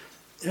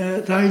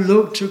 They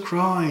looked to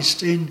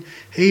Christ. In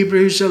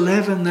Hebrews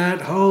 11,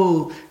 that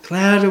whole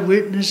cloud of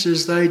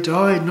witnesses, they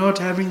died not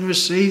having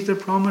received the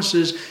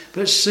promises,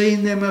 but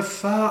seen them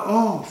afar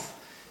off,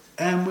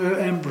 and were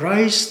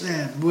embraced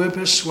them, were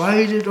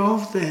persuaded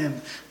of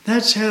them.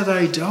 That's how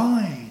they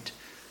died.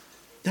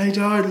 They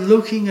died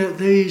looking at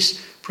these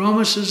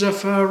promises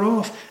afar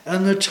off.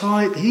 And the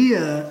type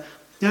here,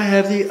 they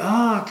have the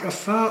ark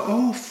afar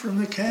off from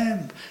the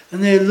camp,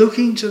 and they're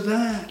looking to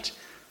that,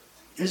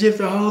 as if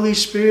the Holy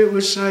Spirit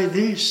would say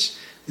this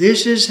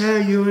is how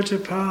you are to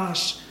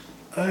pass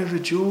over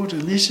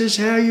Jordan. This is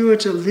how you are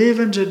to live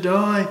and to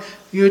die.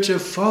 You are to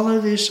follow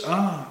this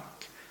ark.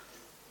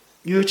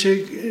 You're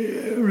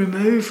to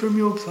remove from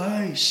your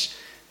place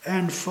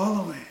and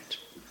follow it.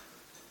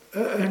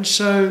 And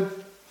so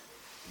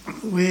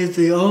with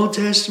the Old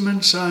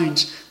Testament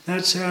saints,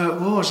 that's how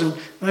it was. And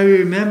maybe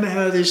remember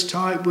how this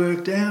type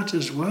worked out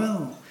as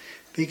well.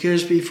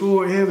 Because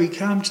ere we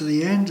come to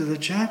the end of the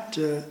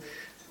chapter,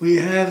 we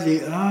have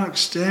the ark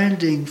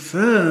standing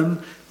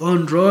firm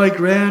on dry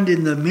ground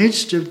in the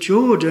midst of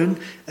Jordan,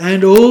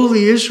 and all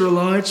the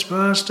Israelites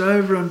passed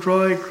over on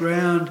dry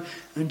ground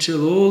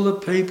until all the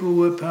people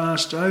were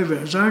passed over.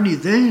 It was only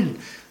then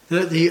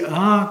that the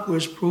ark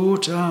was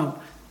brought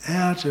up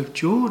out of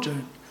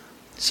Jordan.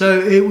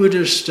 So it would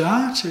have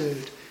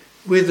started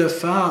with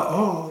afar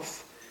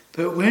off,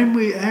 but when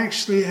we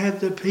actually had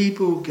the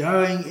people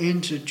going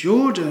into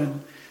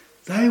Jordan,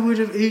 they would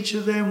have each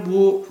of them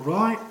walked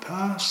right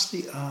past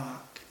the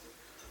ark.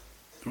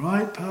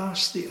 Right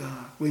past the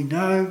ark. We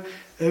know,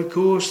 of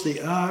course,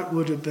 the ark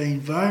would have been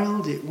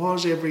veiled. It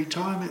was every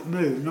time it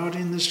moved, not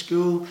in the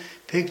school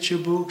picture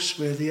books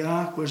where the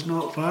ark was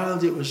not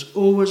veiled. It was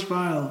always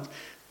veiled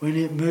when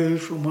it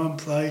moved from one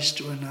place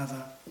to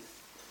another.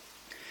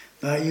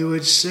 But you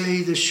would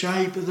see the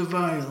shape of the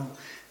veil.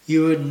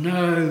 You would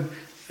know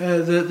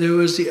that there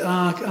was the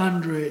ark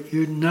under it.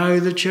 You'd know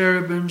the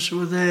cherubims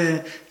were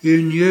there.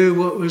 You knew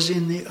what was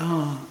in the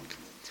ark.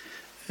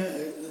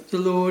 The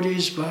Lord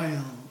is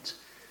veiled.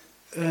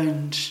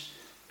 And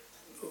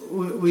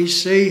we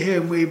see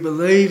him, we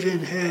believe in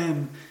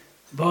him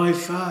by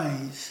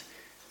faith.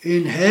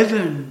 In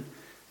heaven,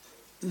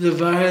 the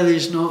veil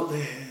is not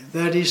there.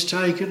 That is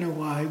taken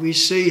away. We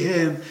see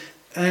him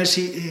as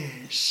he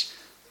is.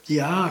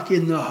 The ark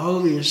in the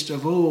holiest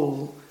of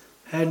all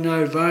had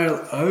no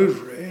veil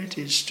over it.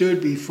 It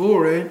stood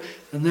before it,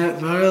 and that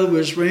veil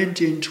was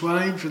rent in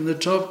twain from the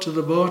top to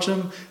the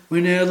bottom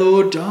when our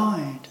Lord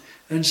died.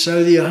 And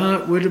so the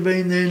ark would have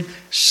been then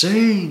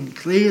seen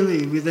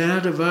clearly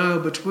without a veil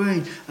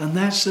between. And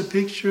that's the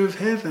picture of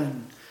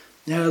heaven.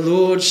 Our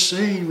Lord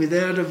seen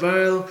without a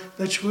veil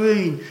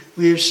between.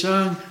 We have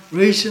sung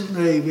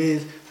recently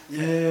with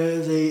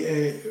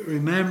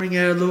remembering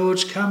our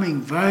Lord's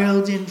coming,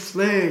 veiled in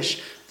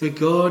flesh, the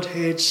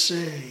Godhead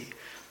see.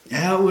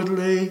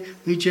 Outwardly,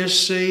 we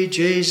just see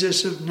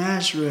Jesus of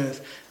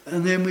Nazareth,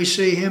 and then we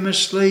see him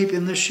asleep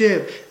in the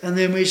ship, and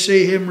then we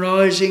see him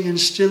rising and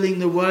stilling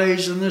the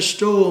waves and the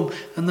storm,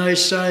 and they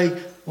say,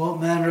 what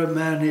manner of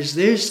man is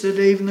this, that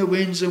even the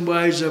winds and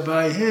waves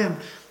obey him?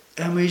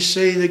 And we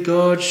see the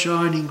God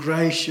shining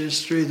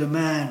gracious through the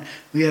man.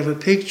 We have a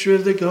picture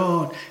of the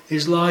God.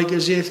 It's like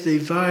as if the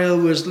veil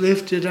was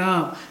lifted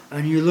up,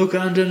 and you look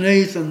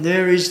underneath, and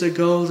there is the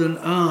golden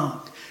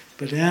ark.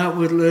 But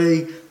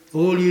outwardly,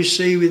 all you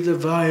see with the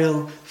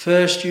veil,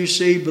 first you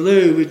see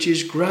blue, which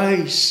is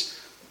grace.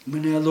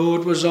 When our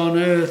Lord was on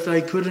earth,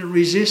 they couldn't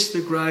resist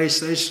the grace.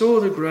 They saw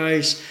the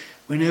grace.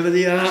 Whenever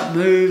the ark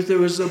moved, there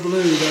was the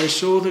blue. They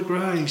saw the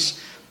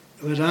grace.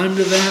 But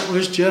under that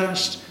was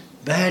just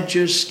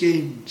badger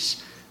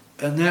skins.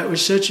 And that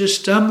was such a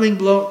stumbling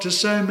block to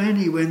so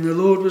many when the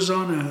Lord was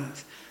on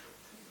earth.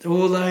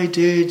 All they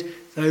did,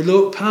 they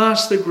looked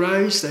past the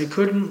grace. They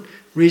couldn't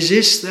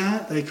resist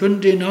that. They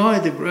couldn't deny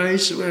the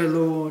grace of our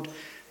Lord.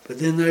 But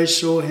then they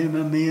saw him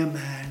a mere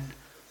man.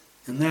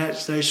 And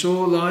that they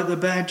saw like the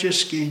badger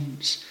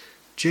skins,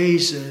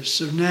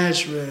 Jesus of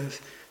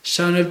Nazareth,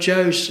 son of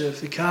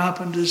Joseph, the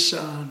carpenter's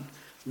son.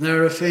 And they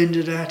were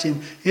offended at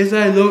him. If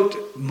they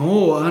looked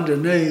more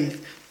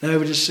underneath, they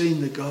would have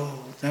seen the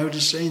gold. They would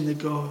have seen the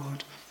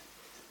God.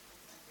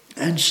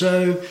 And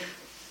so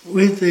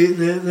with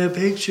the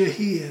picture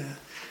here,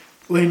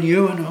 when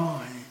you and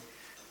I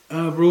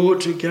are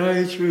brought to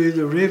go through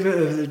the river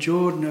of the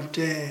Jordan of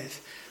death,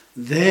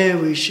 there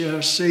we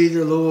shall see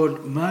the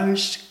Lord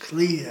most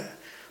clear.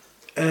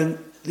 And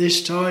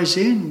this ties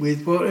in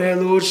with what our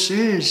Lord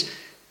says.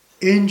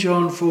 in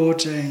John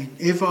 14,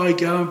 if I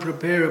go and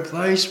prepare a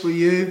place for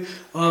you,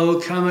 I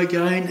will come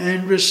again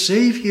and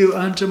receive you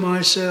unto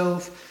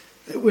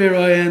myself, that where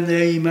I am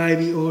there ye may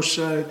be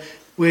also.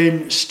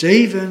 When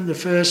Stephen, the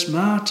first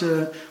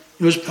martyr,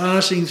 was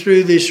passing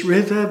through this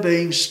river,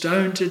 being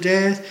stoned to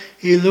death,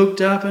 he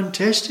looked up and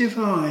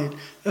testified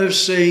of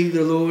seeing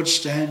the Lord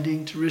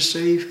standing to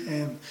receive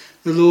him.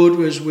 The Lord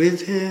was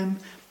with him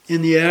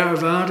in the hour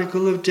of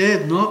article of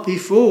death, not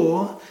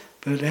before,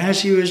 but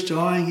as he was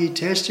dying, he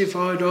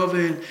testified of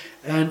it,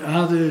 and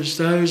others,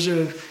 those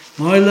of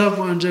my loved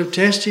ones, have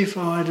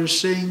testified of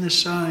seeing the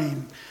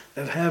same,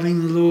 of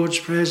having the Lord's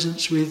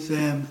presence with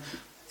them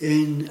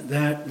in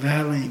that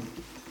valley.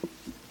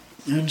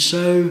 And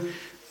so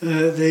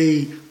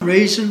the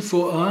reason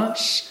for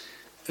us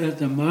at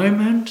the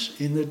moment,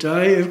 in the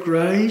day of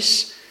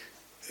grace,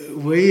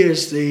 we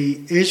as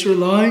the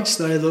Israelites,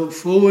 they look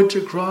forward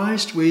to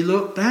Christ, we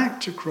look back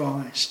to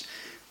Christ.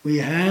 We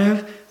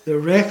have the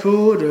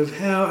record of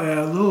how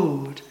our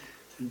Lord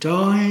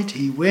died,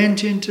 he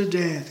went into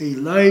death, he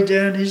laid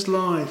down his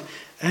life,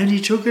 and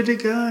he took it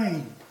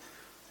again.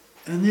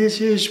 And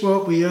this is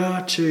what we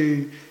are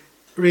to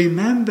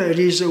remember. It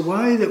is a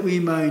way that we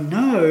may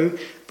know,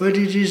 but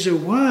it is a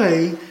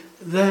way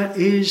that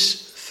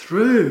is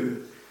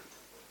through.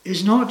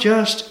 It's not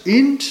just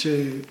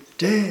into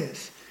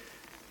death.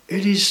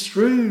 It is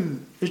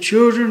through. The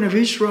children of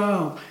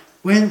Israel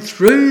went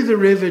through the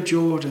river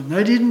Jordan.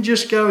 They didn't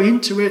just go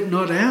into it,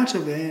 not out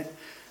of it.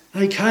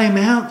 They came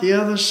out the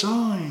other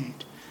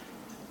side.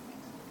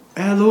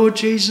 Our Lord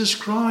Jesus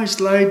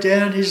Christ laid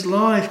down his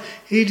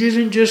life. He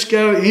didn't just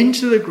go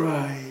into the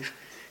grave.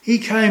 He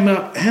came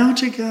up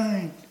out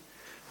again,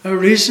 a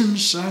risen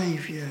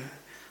Saviour.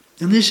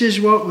 And this is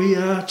what we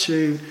are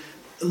to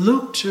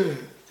look to,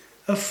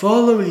 a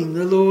following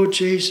the Lord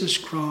Jesus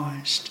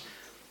Christ.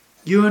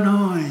 You and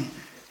I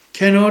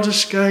cannot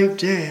escape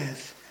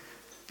death,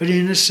 but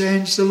in a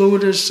sense the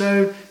Lord has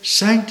so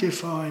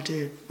sanctified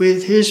it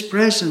with his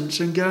presence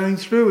and going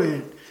through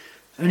it,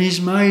 and he's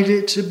made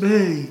it to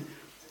be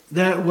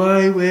that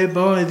way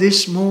whereby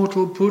this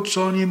mortal puts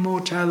on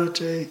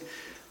immortality,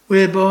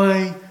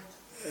 whereby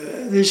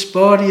this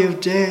body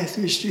of death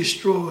is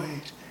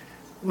destroyed,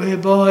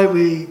 whereby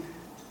we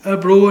are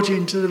brought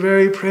into the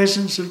very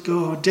presence of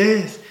God.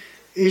 Death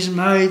is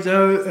made,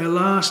 though a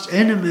last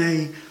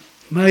enemy,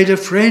 made a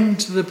friend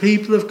to the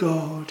people of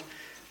God,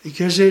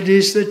 because it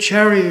is the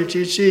chariot,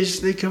 it is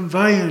the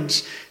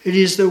conveyance, it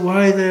is the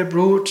way they're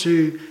brought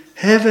to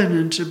heaven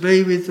and to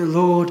be with the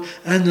Lord,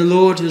 and the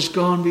Lord has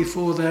gone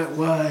before that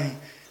way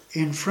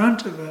in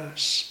front of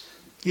us.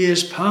 He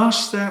has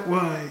passed that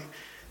way.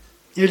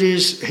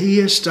 He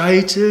has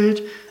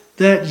stated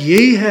that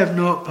ye have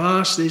not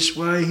passed this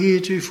way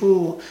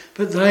heretofore,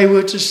 but they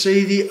were to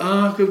see the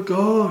ark of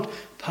God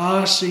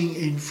passing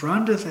in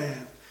front of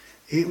them.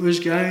 It was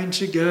going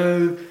to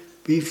go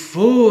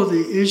before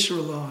the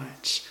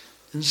Israelites.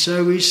 And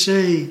so we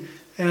see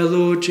our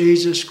Lord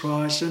Jesus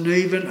Christ, and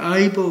even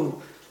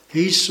Abel,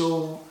 he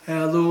saw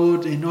our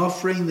Lord in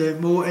offering the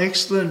more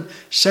excellent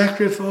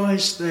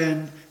sacrifice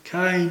than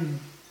Cain.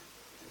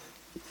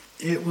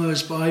 It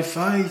was by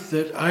faith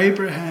that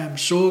Abraham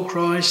saw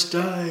Christ's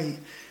day,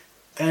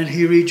 and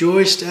he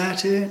rejoiced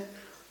at it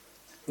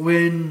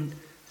when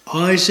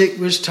Isaac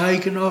was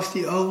taken off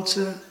the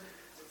altar,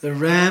 the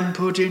ram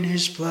put in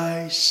his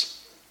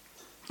place,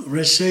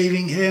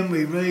 receiving him,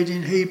 we read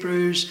in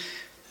Hebrews,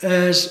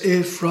 as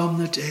if from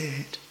the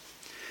dead.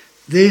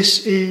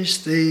 This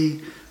is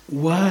the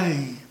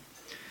way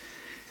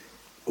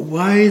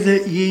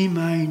that ye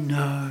may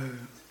know.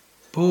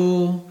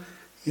 Paul,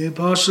 the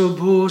Apostle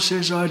Paul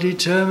says, I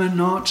determined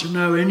not to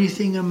know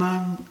anything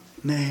among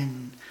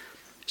men,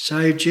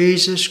 save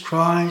Jesus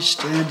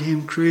Christ and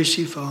him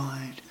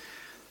crucified.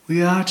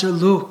 We are to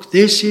look.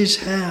 This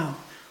is how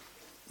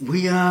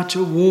we are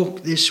to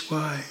walk this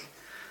way,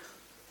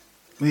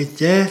 with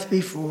death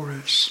before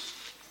us.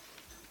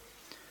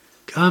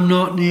 Come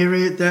not near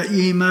it, that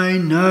ye may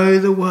know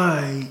the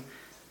way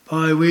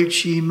by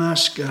which ye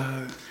must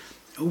go.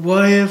 A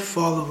way of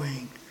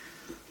following,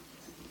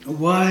 a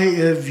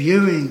way of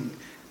viewing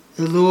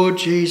the Lord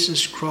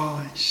Jesus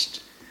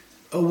Christ,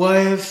 a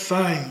way of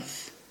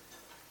faith,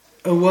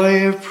 a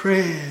way of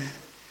prayer,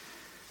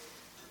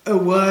 a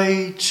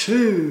way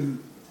to,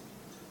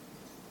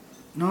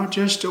 not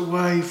just a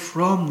way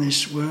from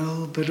this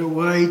world, but a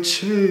way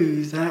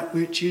to that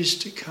which is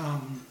to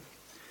come.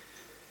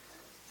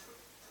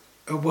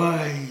 A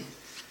way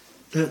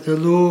that the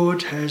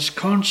Lord has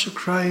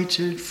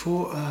consecrated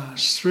for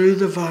us through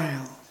the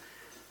veil,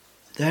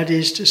 that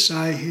is to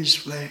say, his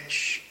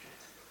flesh.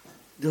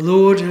 The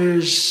Lord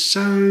has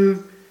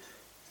so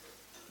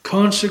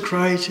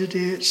consecrated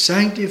it,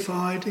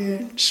 sanctified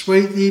it,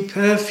 sweetly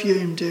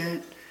perfumed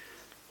it,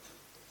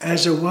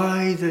 as a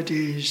way that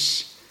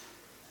is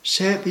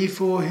set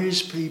before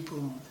his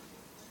people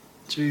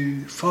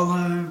to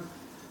follow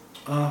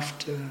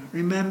after.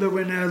 Remember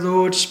when our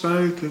Lord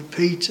spoke of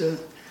Peter,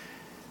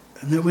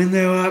 and that when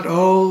thou art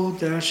old,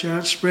 thou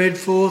shalt spread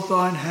forth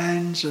thine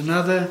hands,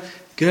 another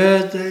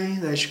gird thee,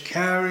 they shall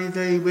carry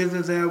thee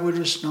whither thou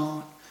wouldest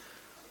not.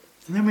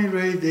 And then we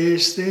read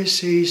this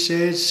he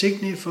said,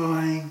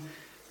 signifying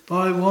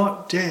by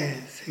what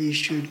death he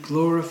should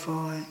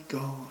glorify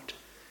God,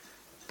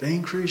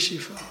 being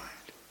crucified.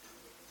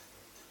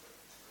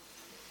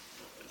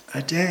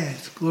 A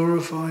death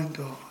glorifying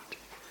God.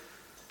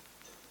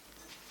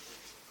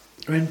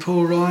 When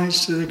Paul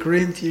writes to the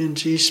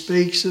Corinthians, he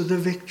speaks of the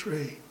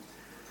victory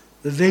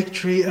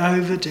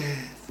over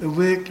death, the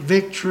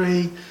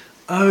victory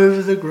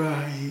over the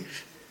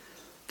grave.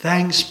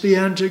 Thanks be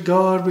unto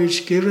God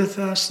which giveth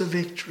us the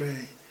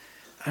victory,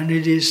 and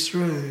it is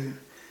through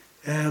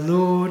our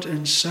Lord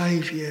and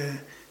Saviour,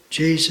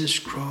 Jesus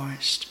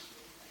Christ.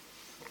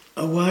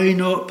 A way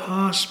not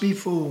passed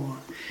before,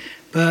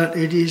 but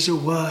it is a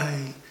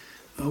way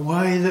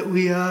that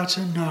we are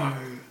to know,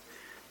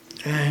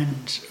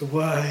 and a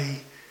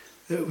way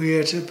that we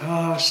are to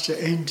pass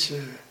to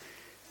enter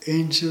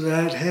into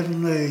that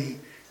heavenly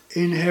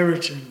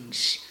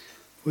inheritance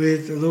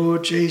with the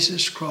Lord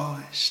Jesus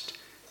Christ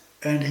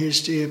and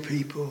his dear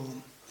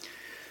people.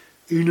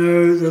 You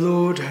know, the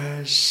Lord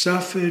has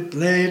suffered,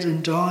 bled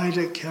and died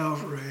at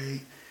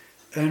Calvary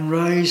and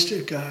raised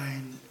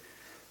again.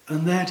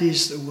 And that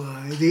is the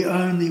way, the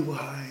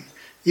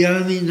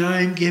only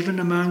name given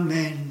among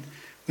men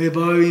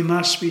whereby we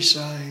must be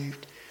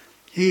saved.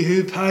 He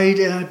who paid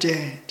our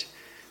debt,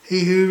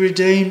 he who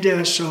redeemed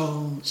our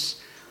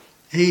souls,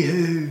 he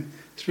who,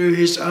 through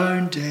his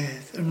own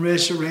death and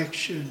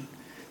resurrection,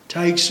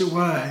 takes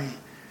away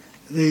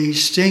the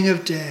sting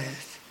of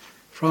death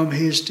from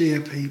his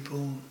dear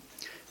people.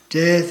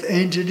 Death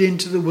entered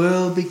into the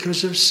world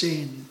because of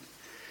sin,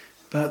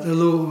 but the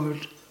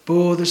Lord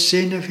bore the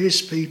sin of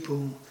his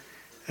people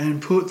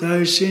and put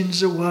those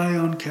sins away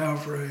on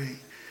Calvary,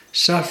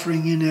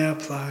 suffering in our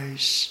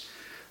place.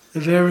 The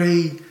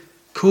very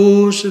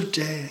cause of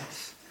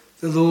death,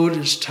 the Lord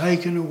has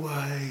taken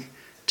away,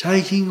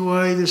 taking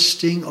away the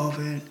sting of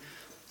it.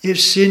 If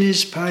sin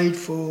is paid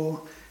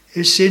for,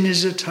 if sin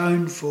is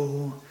atoned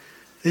for,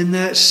 then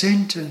that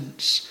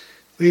sentence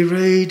we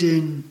read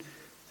in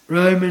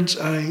Romans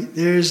 8,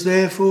 there is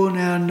therefore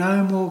now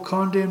no more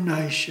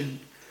condemnation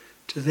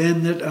to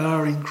them that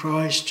are in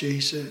Christ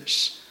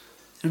Jesus.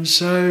 And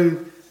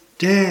so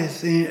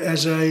death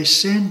as a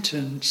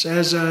sentence,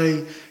 as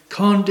a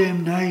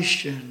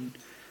condemnation,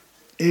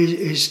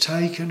 is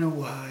taken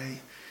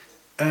away,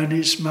 and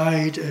it's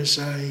made as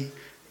a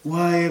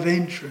way of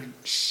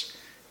entrance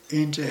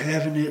into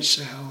heaven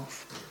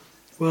itself.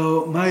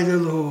 Well, may the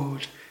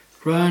Lord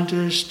grant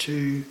us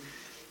to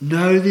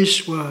know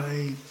this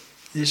way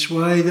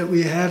that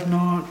we have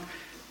not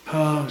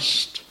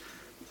passed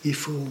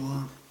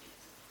before.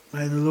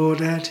 May the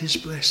Lord add his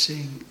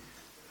blessing.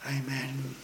 Amen.